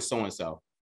interviewing so-and-so?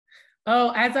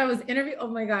 Oh, as I was interviewing, oh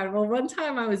my God. Well, one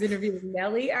time I was interviewing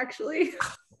Nelly actually.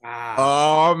 Wow.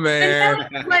 Oh man!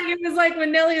 Like it was like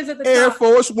when Nelly was at the Air top.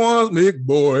 Force One's big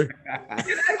boy.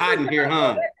 Hiding here,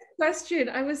 huh? Question.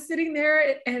 I was sitting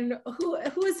there, and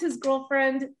who is his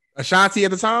girlfriend? Ashanti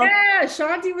at the time? Yeah,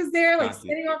 Ashanti was there, like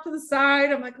sitting off to the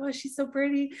side. I'm like, oh, she's so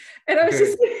pretty. And I was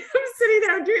just I'm sitting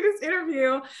there doing this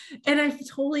interview, and I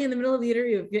totally in the middle of the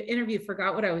interview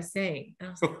forgot what I was saying. And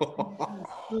I was like, oh,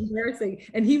 so embarrassing.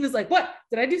 And he was like, what?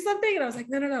 Did I do something? And I was like,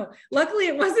 no. Luckily,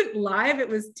 it wasn't live. It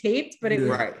was taped, but it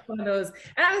was one of those.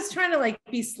 And I was trying to like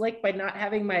be slick by not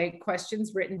having my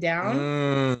questions written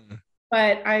down.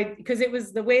 But because it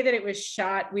was the way that it was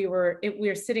shot, we were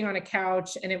sitting on a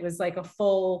couch and it was like a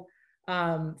full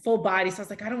body. So I was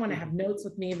like, I don't want to have notes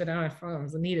with me, but I don't have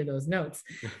phones. I needed those notes.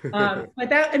 But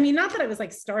that, not that I was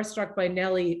like starstruck by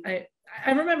Nelly.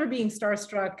 I remember being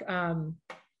starstruck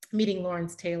meeting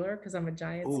Lawrence Taylor because I'm a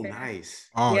Giants fan. Nice.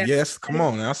 Oh yes, come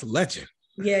on, that's a legend.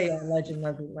 Yeah, legend.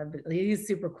 He's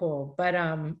super cool. But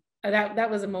that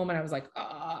was a moment I was like,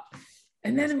 ah.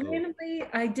 And then randomly,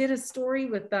 I did a story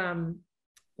with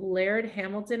Laird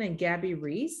Hamilton and Gabby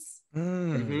Reese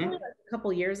a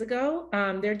couple years ago.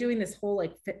 They're doing this whole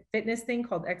like fitness thing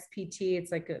called XPT.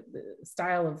 It's like a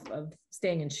style of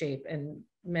staying in shape and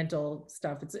mental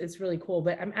stuff. It's really cool.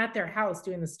 But I'm at their house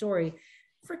doing the story.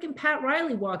 Freaking Pat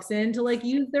Riley walks in to like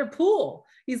use their pool.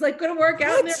 He's like going to work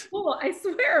out in their pool. I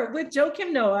swear, with Joe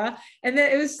Kim Noah. And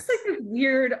then it was just like this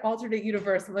weird alternate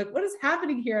universe. I'm like, what is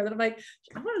happening here? And then I'm like,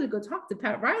 I wanted to go talk to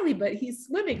Pat Riley, but he's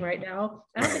swimming right now.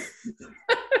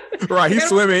 Right, he's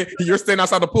swimming. You're standing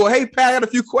outside the pool. Hey, Pat, I got a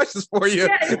few questions for you.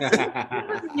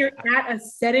 Yeah, you're at a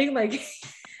setting like.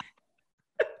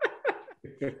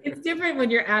 It's different when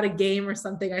you're at a game or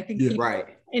something. I think people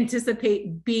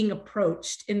anticipate being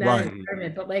approached in that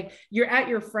environment, but like you're at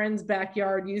your friend's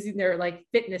backyard using their like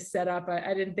fitness setup.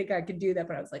 I didn't think I could do that,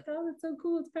 but I was like, oh, that's so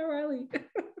cool. It's Pat Riley.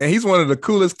 And he's one of the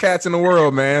coolest cats in the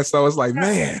world, man. So it's like,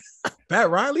 man, Pat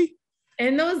Riley.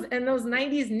 And those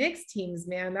 90s Knicks teams,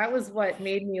 man, that was what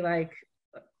made me like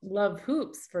love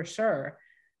hoops for sure.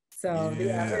 So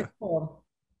yeah, very cool.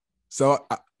 So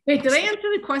wait, did I answer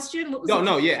the question?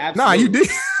 No, yeah, absolutely. Nah, you did.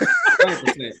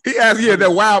 He asked,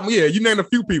 you named a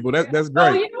few people. That's great.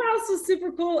 Oh, you know what else was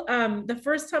super cool? The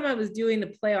first time I was doing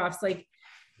the playoffs, like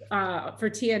for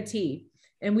TNT,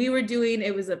 and we were doing,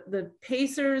 it was the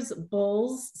Pacers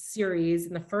Bulls series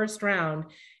in the first round,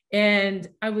 and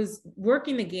I was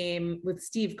working the game with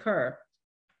Steve Kerr.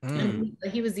 And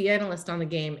he was the analyst on the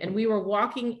game, and we were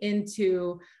walking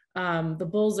into the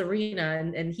Bulls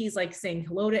arena, and he's like saying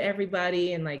hello to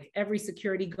everybody and like every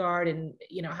security guard, and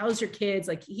how's your kids?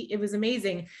 Like it was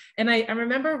amazing. And I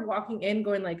remember walking in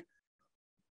going like,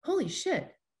 holy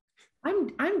shit,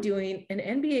 I'm doing an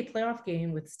NBA playoff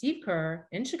game with Steve Kerr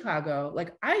in Chicago.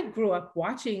 Like I grew up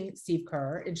watching Steve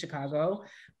Kerr in Chicago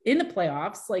in the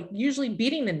playoffs, like usually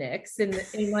beating the Knicks, and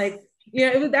like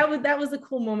that was a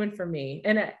cool moment for me.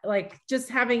 And like just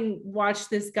having watched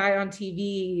this guy on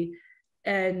TV,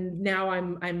 and now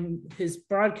I'm his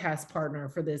broadcast partner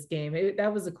for this game.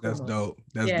 That was a cool moment. Dope.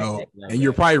 That's dope. And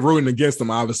you're probably rooting against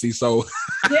him, obviously. So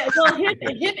yeah, well,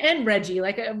 him and Reggie.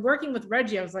 Like I'm working with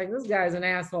Reggie, I was like, this guy's an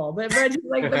asshole. But Reggie's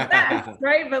like the best,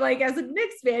 right? But like as a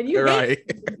Knicks fan, you hate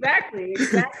him. Exactly.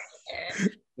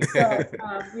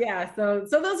 So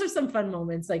those are some fun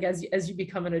moments, like as you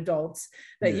become an adult,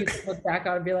 that you can look back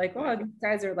on and be like, oh, these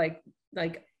guys are like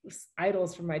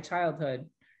idols from my childhood.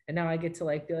 And now I get to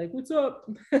like be like, what's up?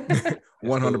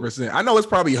 100%. I know it's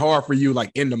probably hard for you,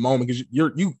 like in the moment, because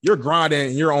you're grinding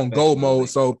and you're on goal mode.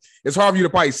 So it's hard for you to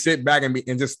probably sit back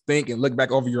and just think and look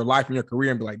back over your life and your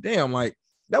career and be like, damn, like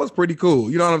that was pretty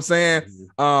cool. You know what I'm saying?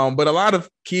 Mm-hmm. But a lot of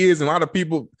kids and a lot of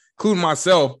people, including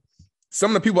myself,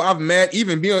 some of the people I've met,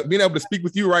 even being able to speak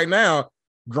with you right now,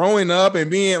 growing up and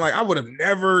being like, I would have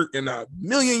never in a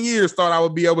million years thought I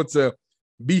would be able to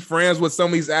be friends with some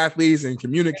of these athletes and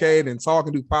communicate and talk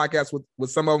and do podcasts with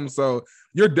some of them. So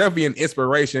you're definitely an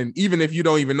inspiration, even if you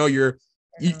don't even know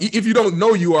if you don't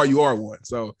know you are one.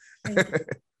 So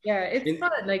yeah, it's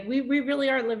fun. Like we really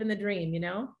are living the dream, you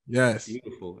know? Yes.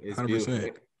 Beautiful. It's 100%. beautiful.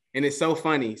 And it's so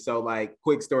funny. So like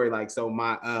quick story, like, so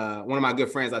my, one of my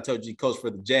good friends, I told you, coach for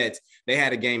the Jets, they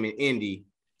had a game in Indy.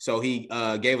 So he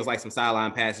gave us like some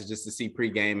sideline passes just to see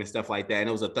pregame and stuff like that. And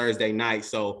it was a Thursday night.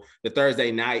 So the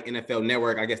Thursday night NFL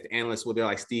Network, I guess the analysts were there,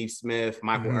 like Steve Smith,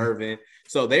 Michael Irvin.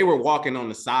 So they were walking on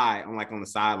the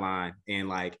sideline. And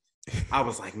like, I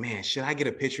was like, man, should I get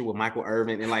a picture with Michael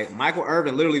Irvin? And like Michael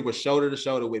Irvin literally was shoulder to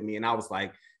shoulder with me. And I was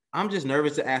like, I'm just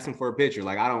nervous to ask him for a picture.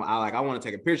 Like, I want to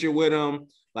take a picture with him.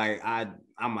 Like, I'm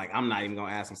not even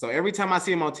going to ask him. So every time I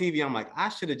see him on TV, I'm like, I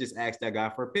should have just asked that guy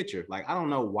for a picture. Like, I don't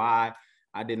know why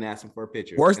I didn't ask him for a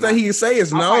picture. Worst thing he can say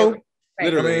is no.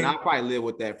 Literally, and I'll probably live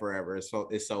with that forever.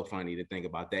 It's so funny to think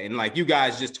about that. And like, you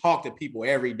guys just talk to people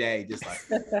every day, just like,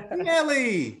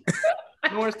 Nelly,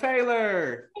 Norris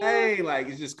Taylor, hey, like,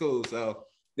 it's just cool. So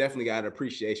definitely got an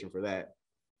appreciation for that.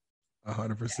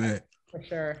 100%. For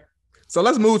sure. So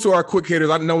let's move to our quick hitters.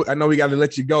 I know we got to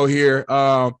let you go here.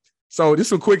 So just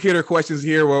some quick hitter questions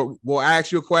here. We'll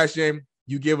ask you a question.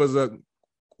 You give us a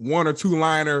 1 or 2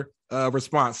 liner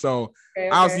response. So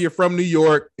obviously you're from New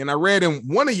York, and I read in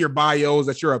one of your bios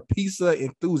that you're a pizza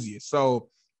enthusiast. So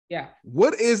yeah,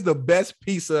 what is the best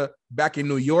pizza back in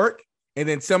New York? And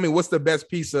then tell me what's the best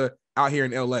pizza out here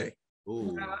in LA.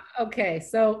 Okay,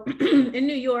 so in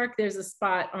New York, there's a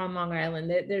spot on Long Island.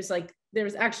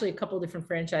 There's actually a couple different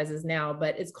franchises now,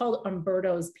 but it's called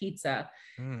Umberto's Pizza.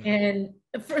 And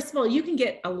first of all, you can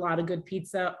get a lot of good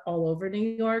pizza all over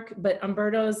New York, but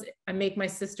Umberto's, I make my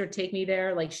sister take me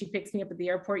there. Like, she picks me up at the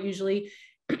airport usually.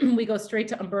 We go straight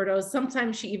to Umberto's.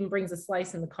 Sometimes she even brings a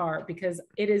slice in the car because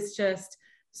it is just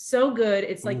so good.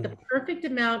 It's like the perfect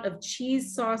amount of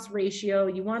cheese sauce ratio.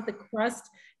 You want the crust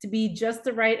to be just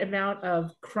the right amount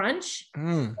of crunch,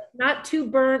 not too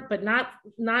burnt, but not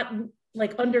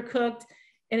like undercooked.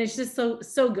 And it's just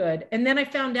so good. And then I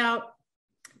found out,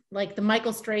 like, the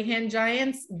Michael Strahan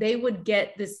Giants, they would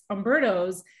get this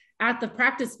Umberto's at the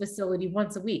practice facility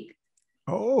once a week.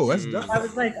 Oh, that's done. I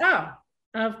was like, oh,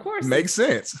 of course. Makes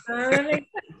sense. That makes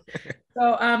sense.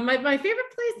 So my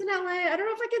favorite place in LA, I don't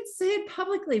know if I can say it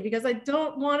publicly because I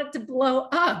don't want it to blow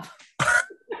up.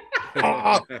 You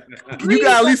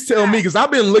gotta at least tell me, because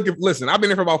I've been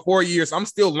here for about 4 years. I'm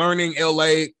still learning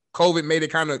LA. COVID made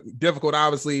it kind of difficult,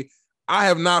 obviously. I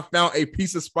have not found a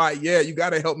pizza spot yet. You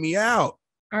got to help me out.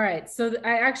 All right. So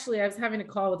I was having a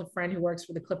call with a friend who works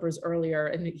for the Clippers earlier,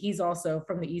 and he's also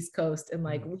from the East Coast. And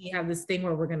like, we have this thing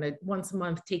where we're going to once a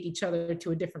month take each other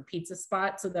to a different pizza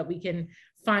spot so that we can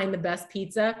find the best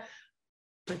pizza.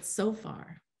 But so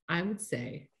far, I would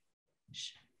say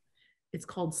it's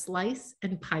called Slice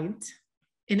and Pint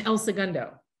in El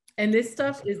Segundo. And this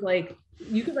stuff is like,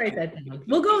 you can write that down.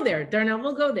 We'll go there, Darnell.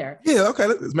 We'll go there. Yeah. Okay.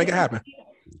 Let's make it happen.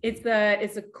 It's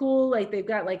a cool, like, they've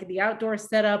got like the outdoor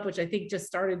setup, which I think just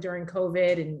started during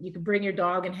COVID, and you can bring your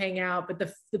dog and hang out, but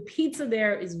the pizza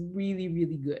there is really,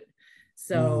 really good.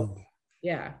 So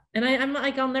yeah. And I'm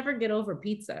like, I'll never get over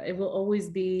pizza. It will always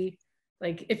be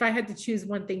like, if I had to choose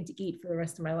one thing to eat for the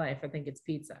rest of my life, I think it's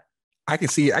pizza. I can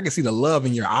see the love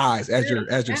in your eyes as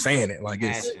you're saying it. Like,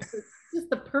 it's just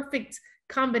the perfect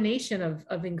combination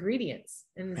of ingredients,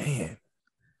 and man,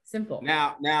 simple.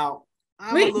 Now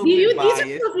wait, these are supposed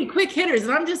to be quick hitters,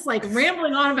 and I'm just like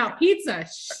rambling on about pizza.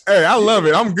 Hey, I love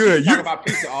it. I'm good. You talk about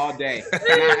pizza all day.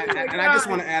 And I just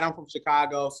want to add, I'm from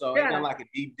Chicago, so it's not like a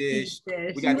deep dish.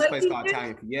 We got this place called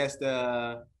Italian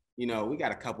Fiesta. You know, we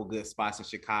got a couple good spots in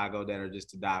Chicago that are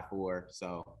just to die for.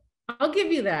 So I'll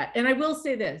give you that. And I will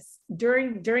say this,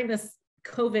 during this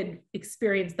COVID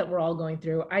experience that we're all going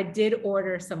through, I did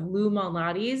order some Lou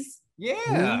Malnati's.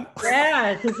 Yeah.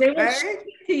 Yeah, because they will ship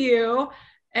it to you.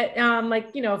 At, like,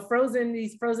 you know,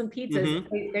 these frozen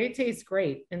pizzas, they taste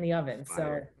great in the oven.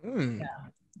 So yeah.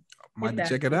 Might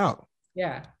check it out.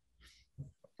 Yeah.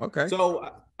 Okay. So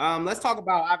let's talk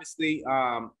about, obviously,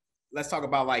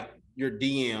 like your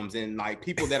DMs and like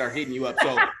people that are hitting you up.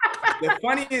 So the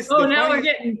funniest. We're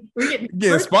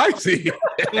getting spicy.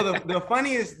 So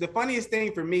the funniest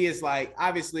thing for me is, like,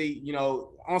 obviously, you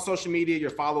know, on social media, your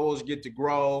followers get to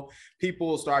grow.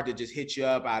 People start to just hit you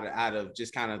up out of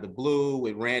just kind of the blue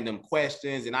with random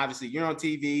questions. And obviously you're on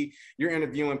TV, you're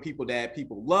interviewing people that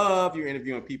people love, you're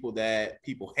interviewing people that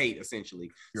people hate,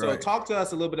 essentially. So talk to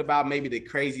us a little bit about maybe the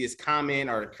craziest comment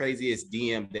or the craziest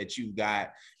DM that you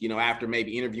got, you know, after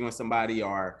maybe interviewing somebody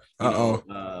or, you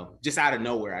know, just out of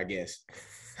nowhere, I guess.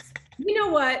 You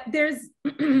know what? There's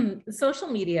social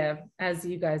media, as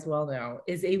you guys well know,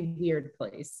 is a weird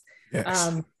place.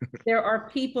 Yes. There are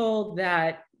people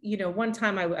that, you know, one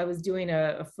time I was doing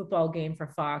a football game for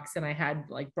Fox and I had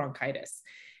like bronchitis.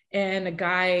 And a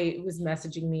guy was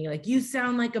messaging me like, you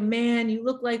sound like a man, you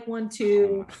look like one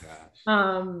too.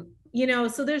 Oh, you know,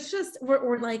 so there's just,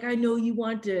 or like, I know you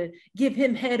want to give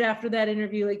him head after that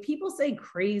interview. Like people say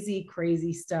crazy,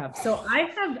 crazy stuff. So I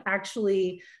have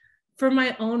actually, for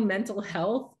my own mental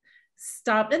health,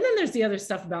 stopped. And then there's the other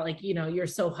stuff about like, you know, you're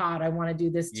so hot, I want to do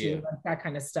this too, like that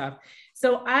kind of stuff.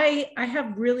 So I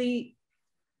have really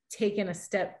taken a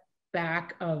step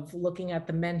back of looking at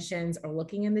the mentions or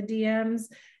looking in the DMs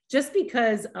just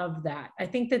because of that. I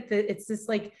think that it's just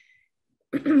like,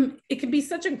 it can be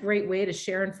such a great way to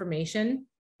share information.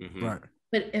 Right.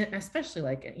 But especially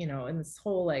like, you know, in this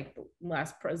whole like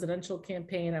last presidential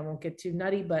campaign, I won't get too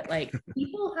nutty, but like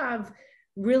people have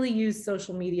really used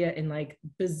social media in like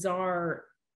bizarre,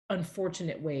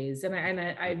 unfortunate ways. And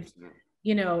I,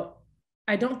 you know,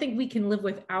 I don't think we can live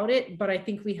without it, but I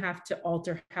think we have to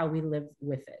alter how we live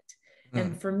with it.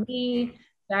 And for me,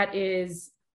 that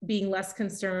is being less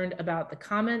concerned about the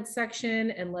comment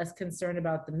section and less concerned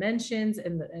about the mentions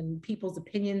and people's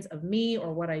opinions of me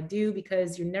or what I do,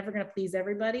 because you're never going to please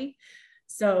everybody.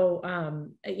 So,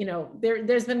 you know,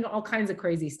 there's been all kinds of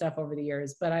crazy stuff over the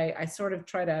years, but I sort of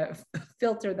try to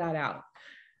filter that out.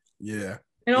 Yeah.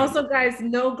 And also, guys,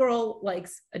 no girl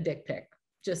likes a dick pic.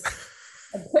 Just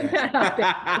put that out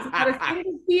there. It's not a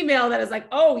single female that is like,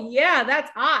 oh yeah, that's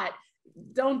hot.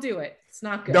 Don't do it. It's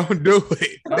not good. Don't do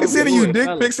it. They sending you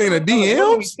dick pics in a DM. What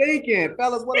are we thinking,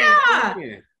 fellas? What are we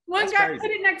thinking? One That's guy crazy.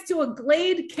 put it next to a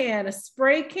Glade can, a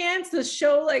spray can to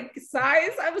show like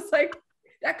size. I was like,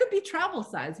 that could be travel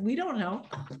size. We don't know.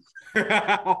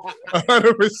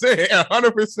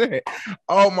 100%.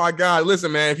 Oh my God.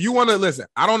 Listen, man, if you want to listen,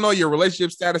 I don't know your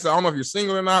relationship status. I don't know if you're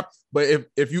single or not, but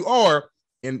if you are,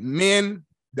 and men,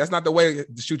 that's not the way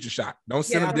to shoot your shot. Don't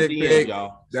send a dick pic.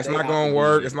 That's not going to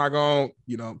work. It's not going to,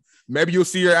 you know, maybe you'll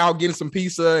see her out getting some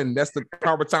pizza and that's the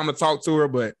proper time to talk to her,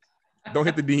 but don't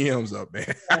hit the DMs up,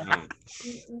 man.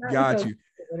 Got you.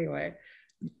 Anyway.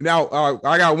 Now,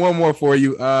 I got one more for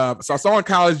you. So I saw in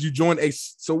college you joined a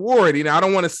sorority. Now, I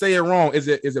don't want to say it wrong. Is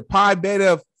it Pi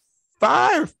Beta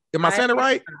 5? Am I saying it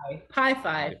right? Pi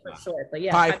 5 for sure. But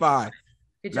yeah, Pi 5.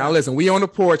 Now, listen, we on the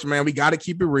porch, man. We got to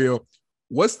keep it real.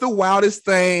 What's the wildest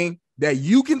thing that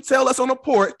you can tell us on the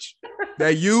porch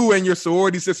that you and your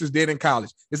sorority sisters did in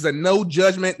college? This is a no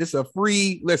judgment. This is a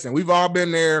free, listen, we've all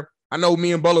been there. I know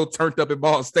me and Bolo turned up at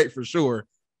Ball State for sure.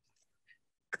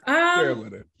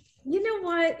 You know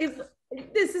what? I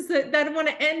don't want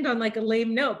to end on like a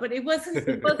lame note, but it wasn't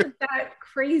that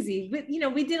crazy. But, you know,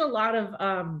 we did a lot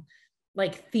of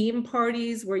like theme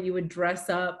parties where you would dress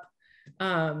up,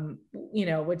 you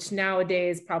know, which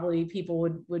nowadays probably people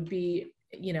would be,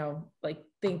 you know, like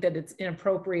think that it's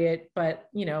inappropriate, but,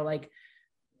 you know, like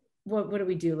what do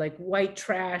we do? Like white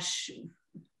trash,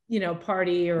 you know,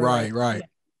 party or right. You know,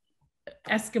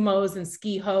 Eskimos and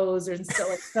ski hose and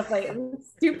stuff like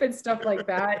stupid stuff like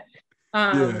that.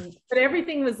 But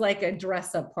everything was like a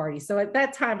dress up party. So at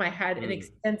that time I had an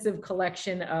extensive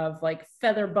collection of like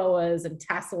feather boas and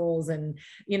tassels and,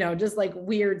 you know, just like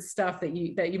weird stuff that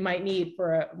you might need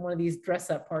for one of these dress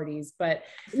up parties. But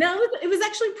no, it was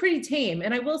actually pretty tame.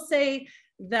 And I will say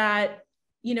that,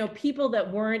 you know, people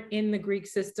that weren't in the Greek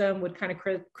system would kind of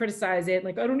criticize it.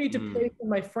 Like, I don't need to pay for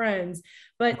my friends.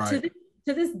 But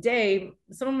to this day,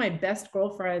 some of my best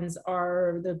girlfriends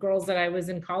are the girls that I was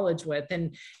in college with.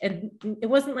 And it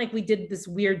wasn't like we did this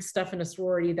weird stuff in a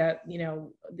sorority that, you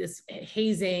know, this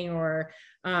hazing or,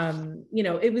 you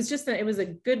know, it was just, it was a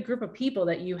good group of people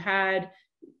that you had,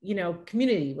 you know,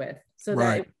 community with. So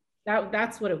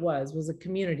that's what it was a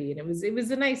community. And it was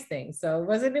a nice thing. So it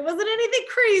wasn't anything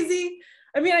crazy.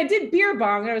 I mean, I did beer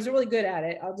bong. I was really good at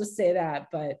it. I'll just say that,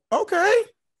 but. Okay.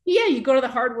 Yeah, you go to the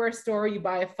hardware store, you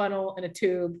buy a funnel and a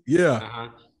tube. Yeah.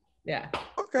 Yeah.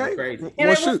 Okay. Crazy.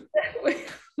 And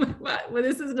well,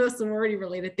 this isn't a sorority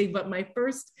related thing, but my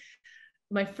first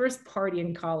party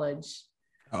in college,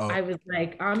 I was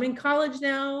like, I'm in college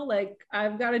now. Like,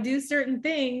 I've got to do certain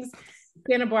things.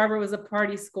 Santa Barbara was a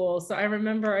party school. So I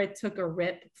remember I took a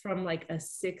rip from like a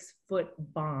 6-foot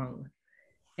bong.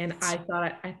 and I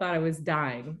thought I was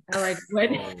dying. I like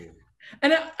went,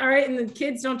 and all right, and the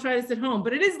kids don't try this at home,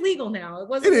 but it is legal now.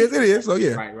 It is. So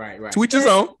yeah, right. To each his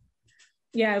own.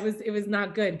 Yeah, it was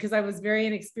not good because I was very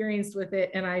inexperienced with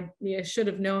it, and I should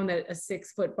have known that a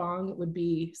 6-foot bong would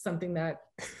be something that.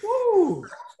 Woo,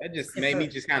 that just made me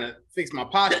just kind of fix my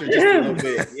posture just a little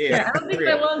bit. Yeah, I don't think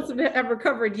my lungs have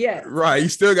recovered yet. Right, you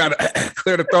still got to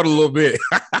clear the throat a little bit.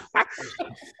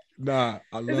 Nah,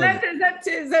 I love it.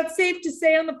 Is that safe to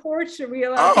say on the porch? Are we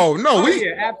allowed? Oh no,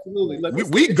 absolutely.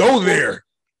 Look, we go there.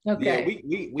 Okay.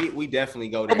 Yeah, we definitely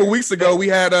go there. A couple weeks ago, we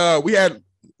had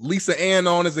Lisa Ann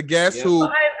on as a guest. Who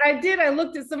well, I did. I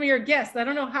looked at some of your guests. I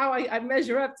don't know how I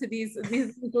measure up to these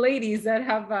ladies that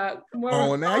have more.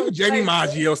 Oh, now you Jaime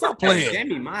Maggio. Stop playing.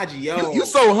 Jaime Maggio. You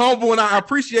so humble, and I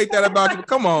appreciate that about you.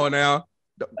 Come on now,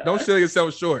 don't sell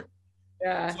yourself short.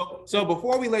 Yeah. So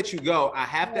before we let you go, I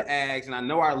have to ask, and I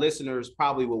know our listeners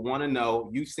probably will want to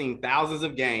know. You've seen thousands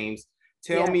of games.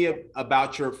 Tell me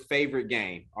about your favorite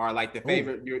game, or like the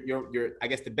favorite, your I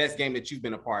guess the best game that you've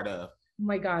been a part of. Oh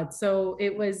my God. So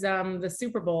it was the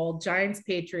Super Bowl, Giants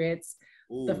Patriots,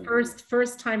 the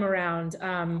first time around.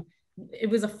 It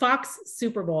was a Fox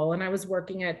Super Bowl, and I was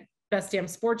working at Best Damn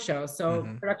Sports Show, so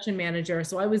production manager.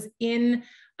 So I was in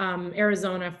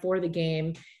Arizona for the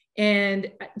game, and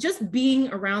just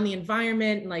being around the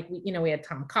environment, like we had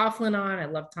Tom Coughlin on. I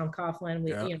love Tom Coughlin.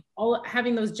 We all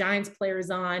having those Giants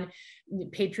players on,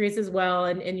 Patriots as well,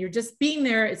 and you're just being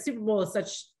there at Super Bowl is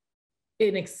such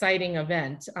an exciting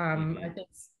event. I think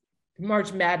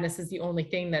March Madness is the only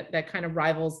thing that kind of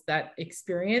rivals that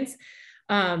experience.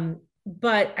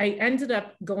 But I ended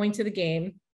up going to the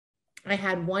game. I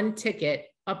had one ticket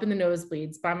up in the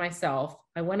nosebleeds by myself.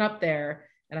 I went up there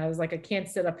and I was like, I can't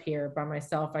sit up here by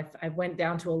myself. I went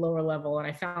down to a lower level and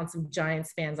I found some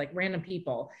Giants fans, like random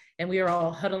people, and we were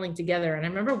all huddling together. And I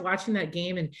remember watching that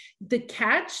game, and the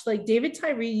catch, like David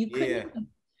Tyree, you couldn't,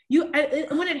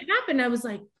 when it happened, I was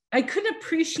like, I couldn't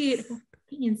appreciate how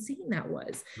insane that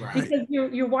was, because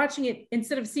you're watching it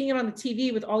instead of seeing it on the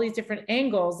TV with all these different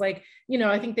angles. Like,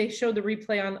 I think they showed the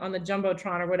replay on the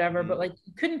Jumbotron or whatever, but like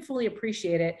you couldn't fully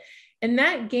appreciate it. And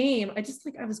that game, I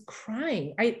was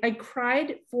crying. I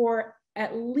cried for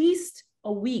at least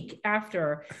a week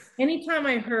after. Anytime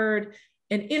I heard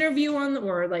an interview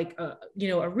or like a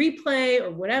replay or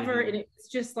whatever, and it's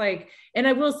just like, and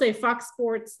I will say Fox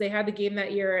Sports, they had the game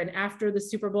that year, and after the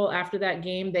Super Bowl, after that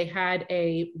game, they had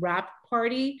a wrap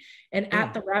party, and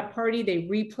at the wrap party they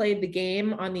replayed the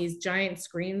game on these giant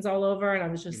screens all over, and I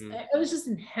was just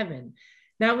in heaven.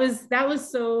 That was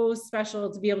so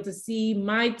special to be able to see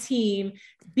my team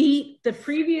beat the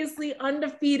previously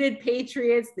undefeated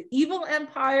Patriots, the evil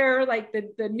empire, like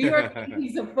the New York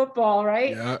Yankees of football,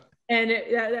 right? Yeah. And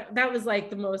that was like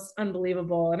the most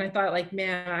unbelievable. And I thought, like,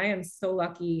 man, I am so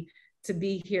lucky to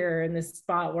be here in this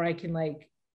spot where I can, like,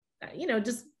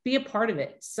 just be a part of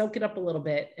it, soak it up a little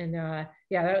bit. And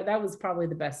that was probably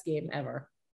the best game ever.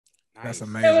 That's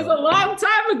amazing. It was a long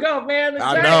time ago, man.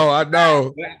 I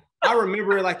know. I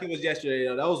remember it like it was yesterday.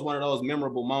 That was one of those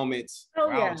memorable moments.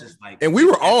 I was just like, and we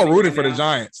were all rooting for the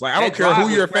Giants. Like, I don't care who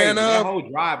you're a fan of. That whole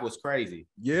drive was crazy.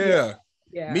 Yeah.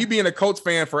 Me being a Colts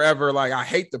fan forever, like, I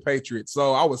hate the Patriots.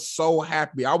 So I was so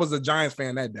happy. I was a Giants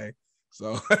fan that day.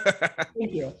 So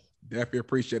thank you. Definitely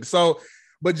appreciate it. So,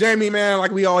 but Jaime, man,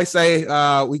 like we always say,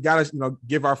 we gotta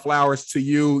give our flowers to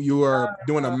you. You are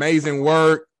doing amazing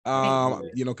work.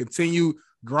 Continue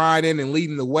grinding and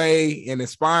leading the way and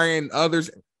inspiring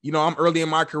others. I'm early in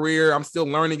my career. I'm still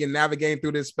learning and navigating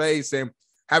through this space, and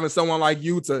having someone like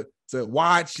you to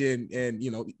watch and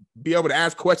be able to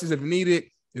ask questions if needed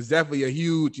is definitely a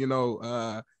huge,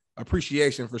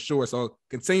 appreciation for sure. So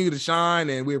continue to shine,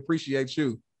 and we appreciate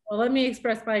you. Well, let me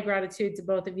express my gratitude to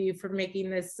both of you for making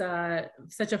this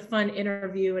such a fun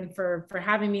interview, and for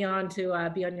having me on to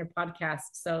be on your podcast.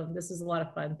 So this is a lot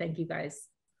of fun. Thank you, guys.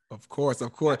 Of course.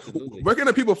 Absolutely. Where can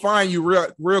the people find you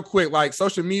real quick? Like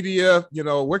social media,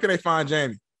 where can they find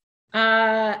Jaime?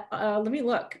 Let me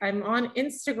look. I'm on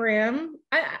Instagram.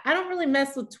 I don't really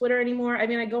mess with Twitter anymore. I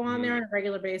mean, I go on there on a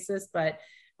regular basis, but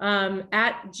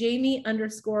at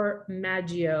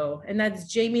Jaime_Maggio. And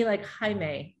that's Jaime like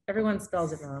Jaime. Everyone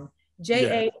spells it wrong.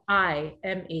 Jaime.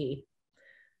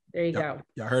 There you go.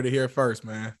 Y'all heard it here first,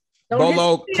 man.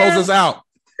 Bolo, close us out.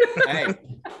 Hey,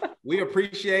 we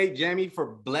appreciate Jaime for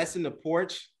blessing the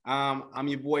porch. I'm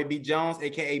your boy B Jones,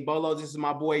 aka Bolo. This is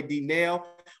my boy D Nail.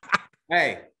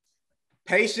 Hey,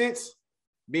 patience,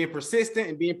 being persistent,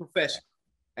 and being professional.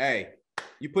 Hey,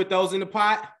 you put those in the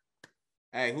pot.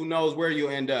 Hey, who knows where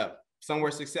you'll end up? Somewhere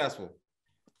successful.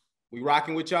 We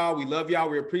rocking with y'all. We love y'all.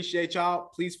 We appreciate y'all.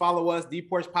 Please follow us, The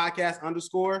Porch Podcast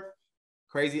 _.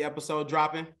 Crazy episode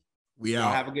dropping. We Y'all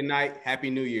out. have a good night. Happy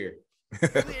New Year.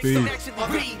 Peace.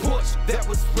 Porch, that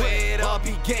was where it all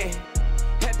began.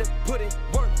 Had to put in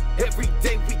work every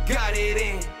day, we got it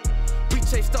in. We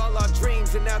chased all our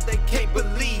dreams and now they can't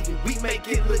believe it. We make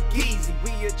it look easy,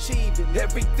 we achieving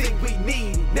everything we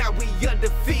need. Now we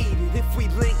undefeated. If we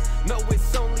link, no,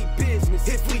 it's only business.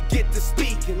 If we get to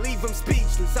speak and leave them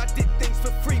speechless. I did things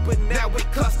for free, but now it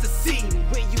costs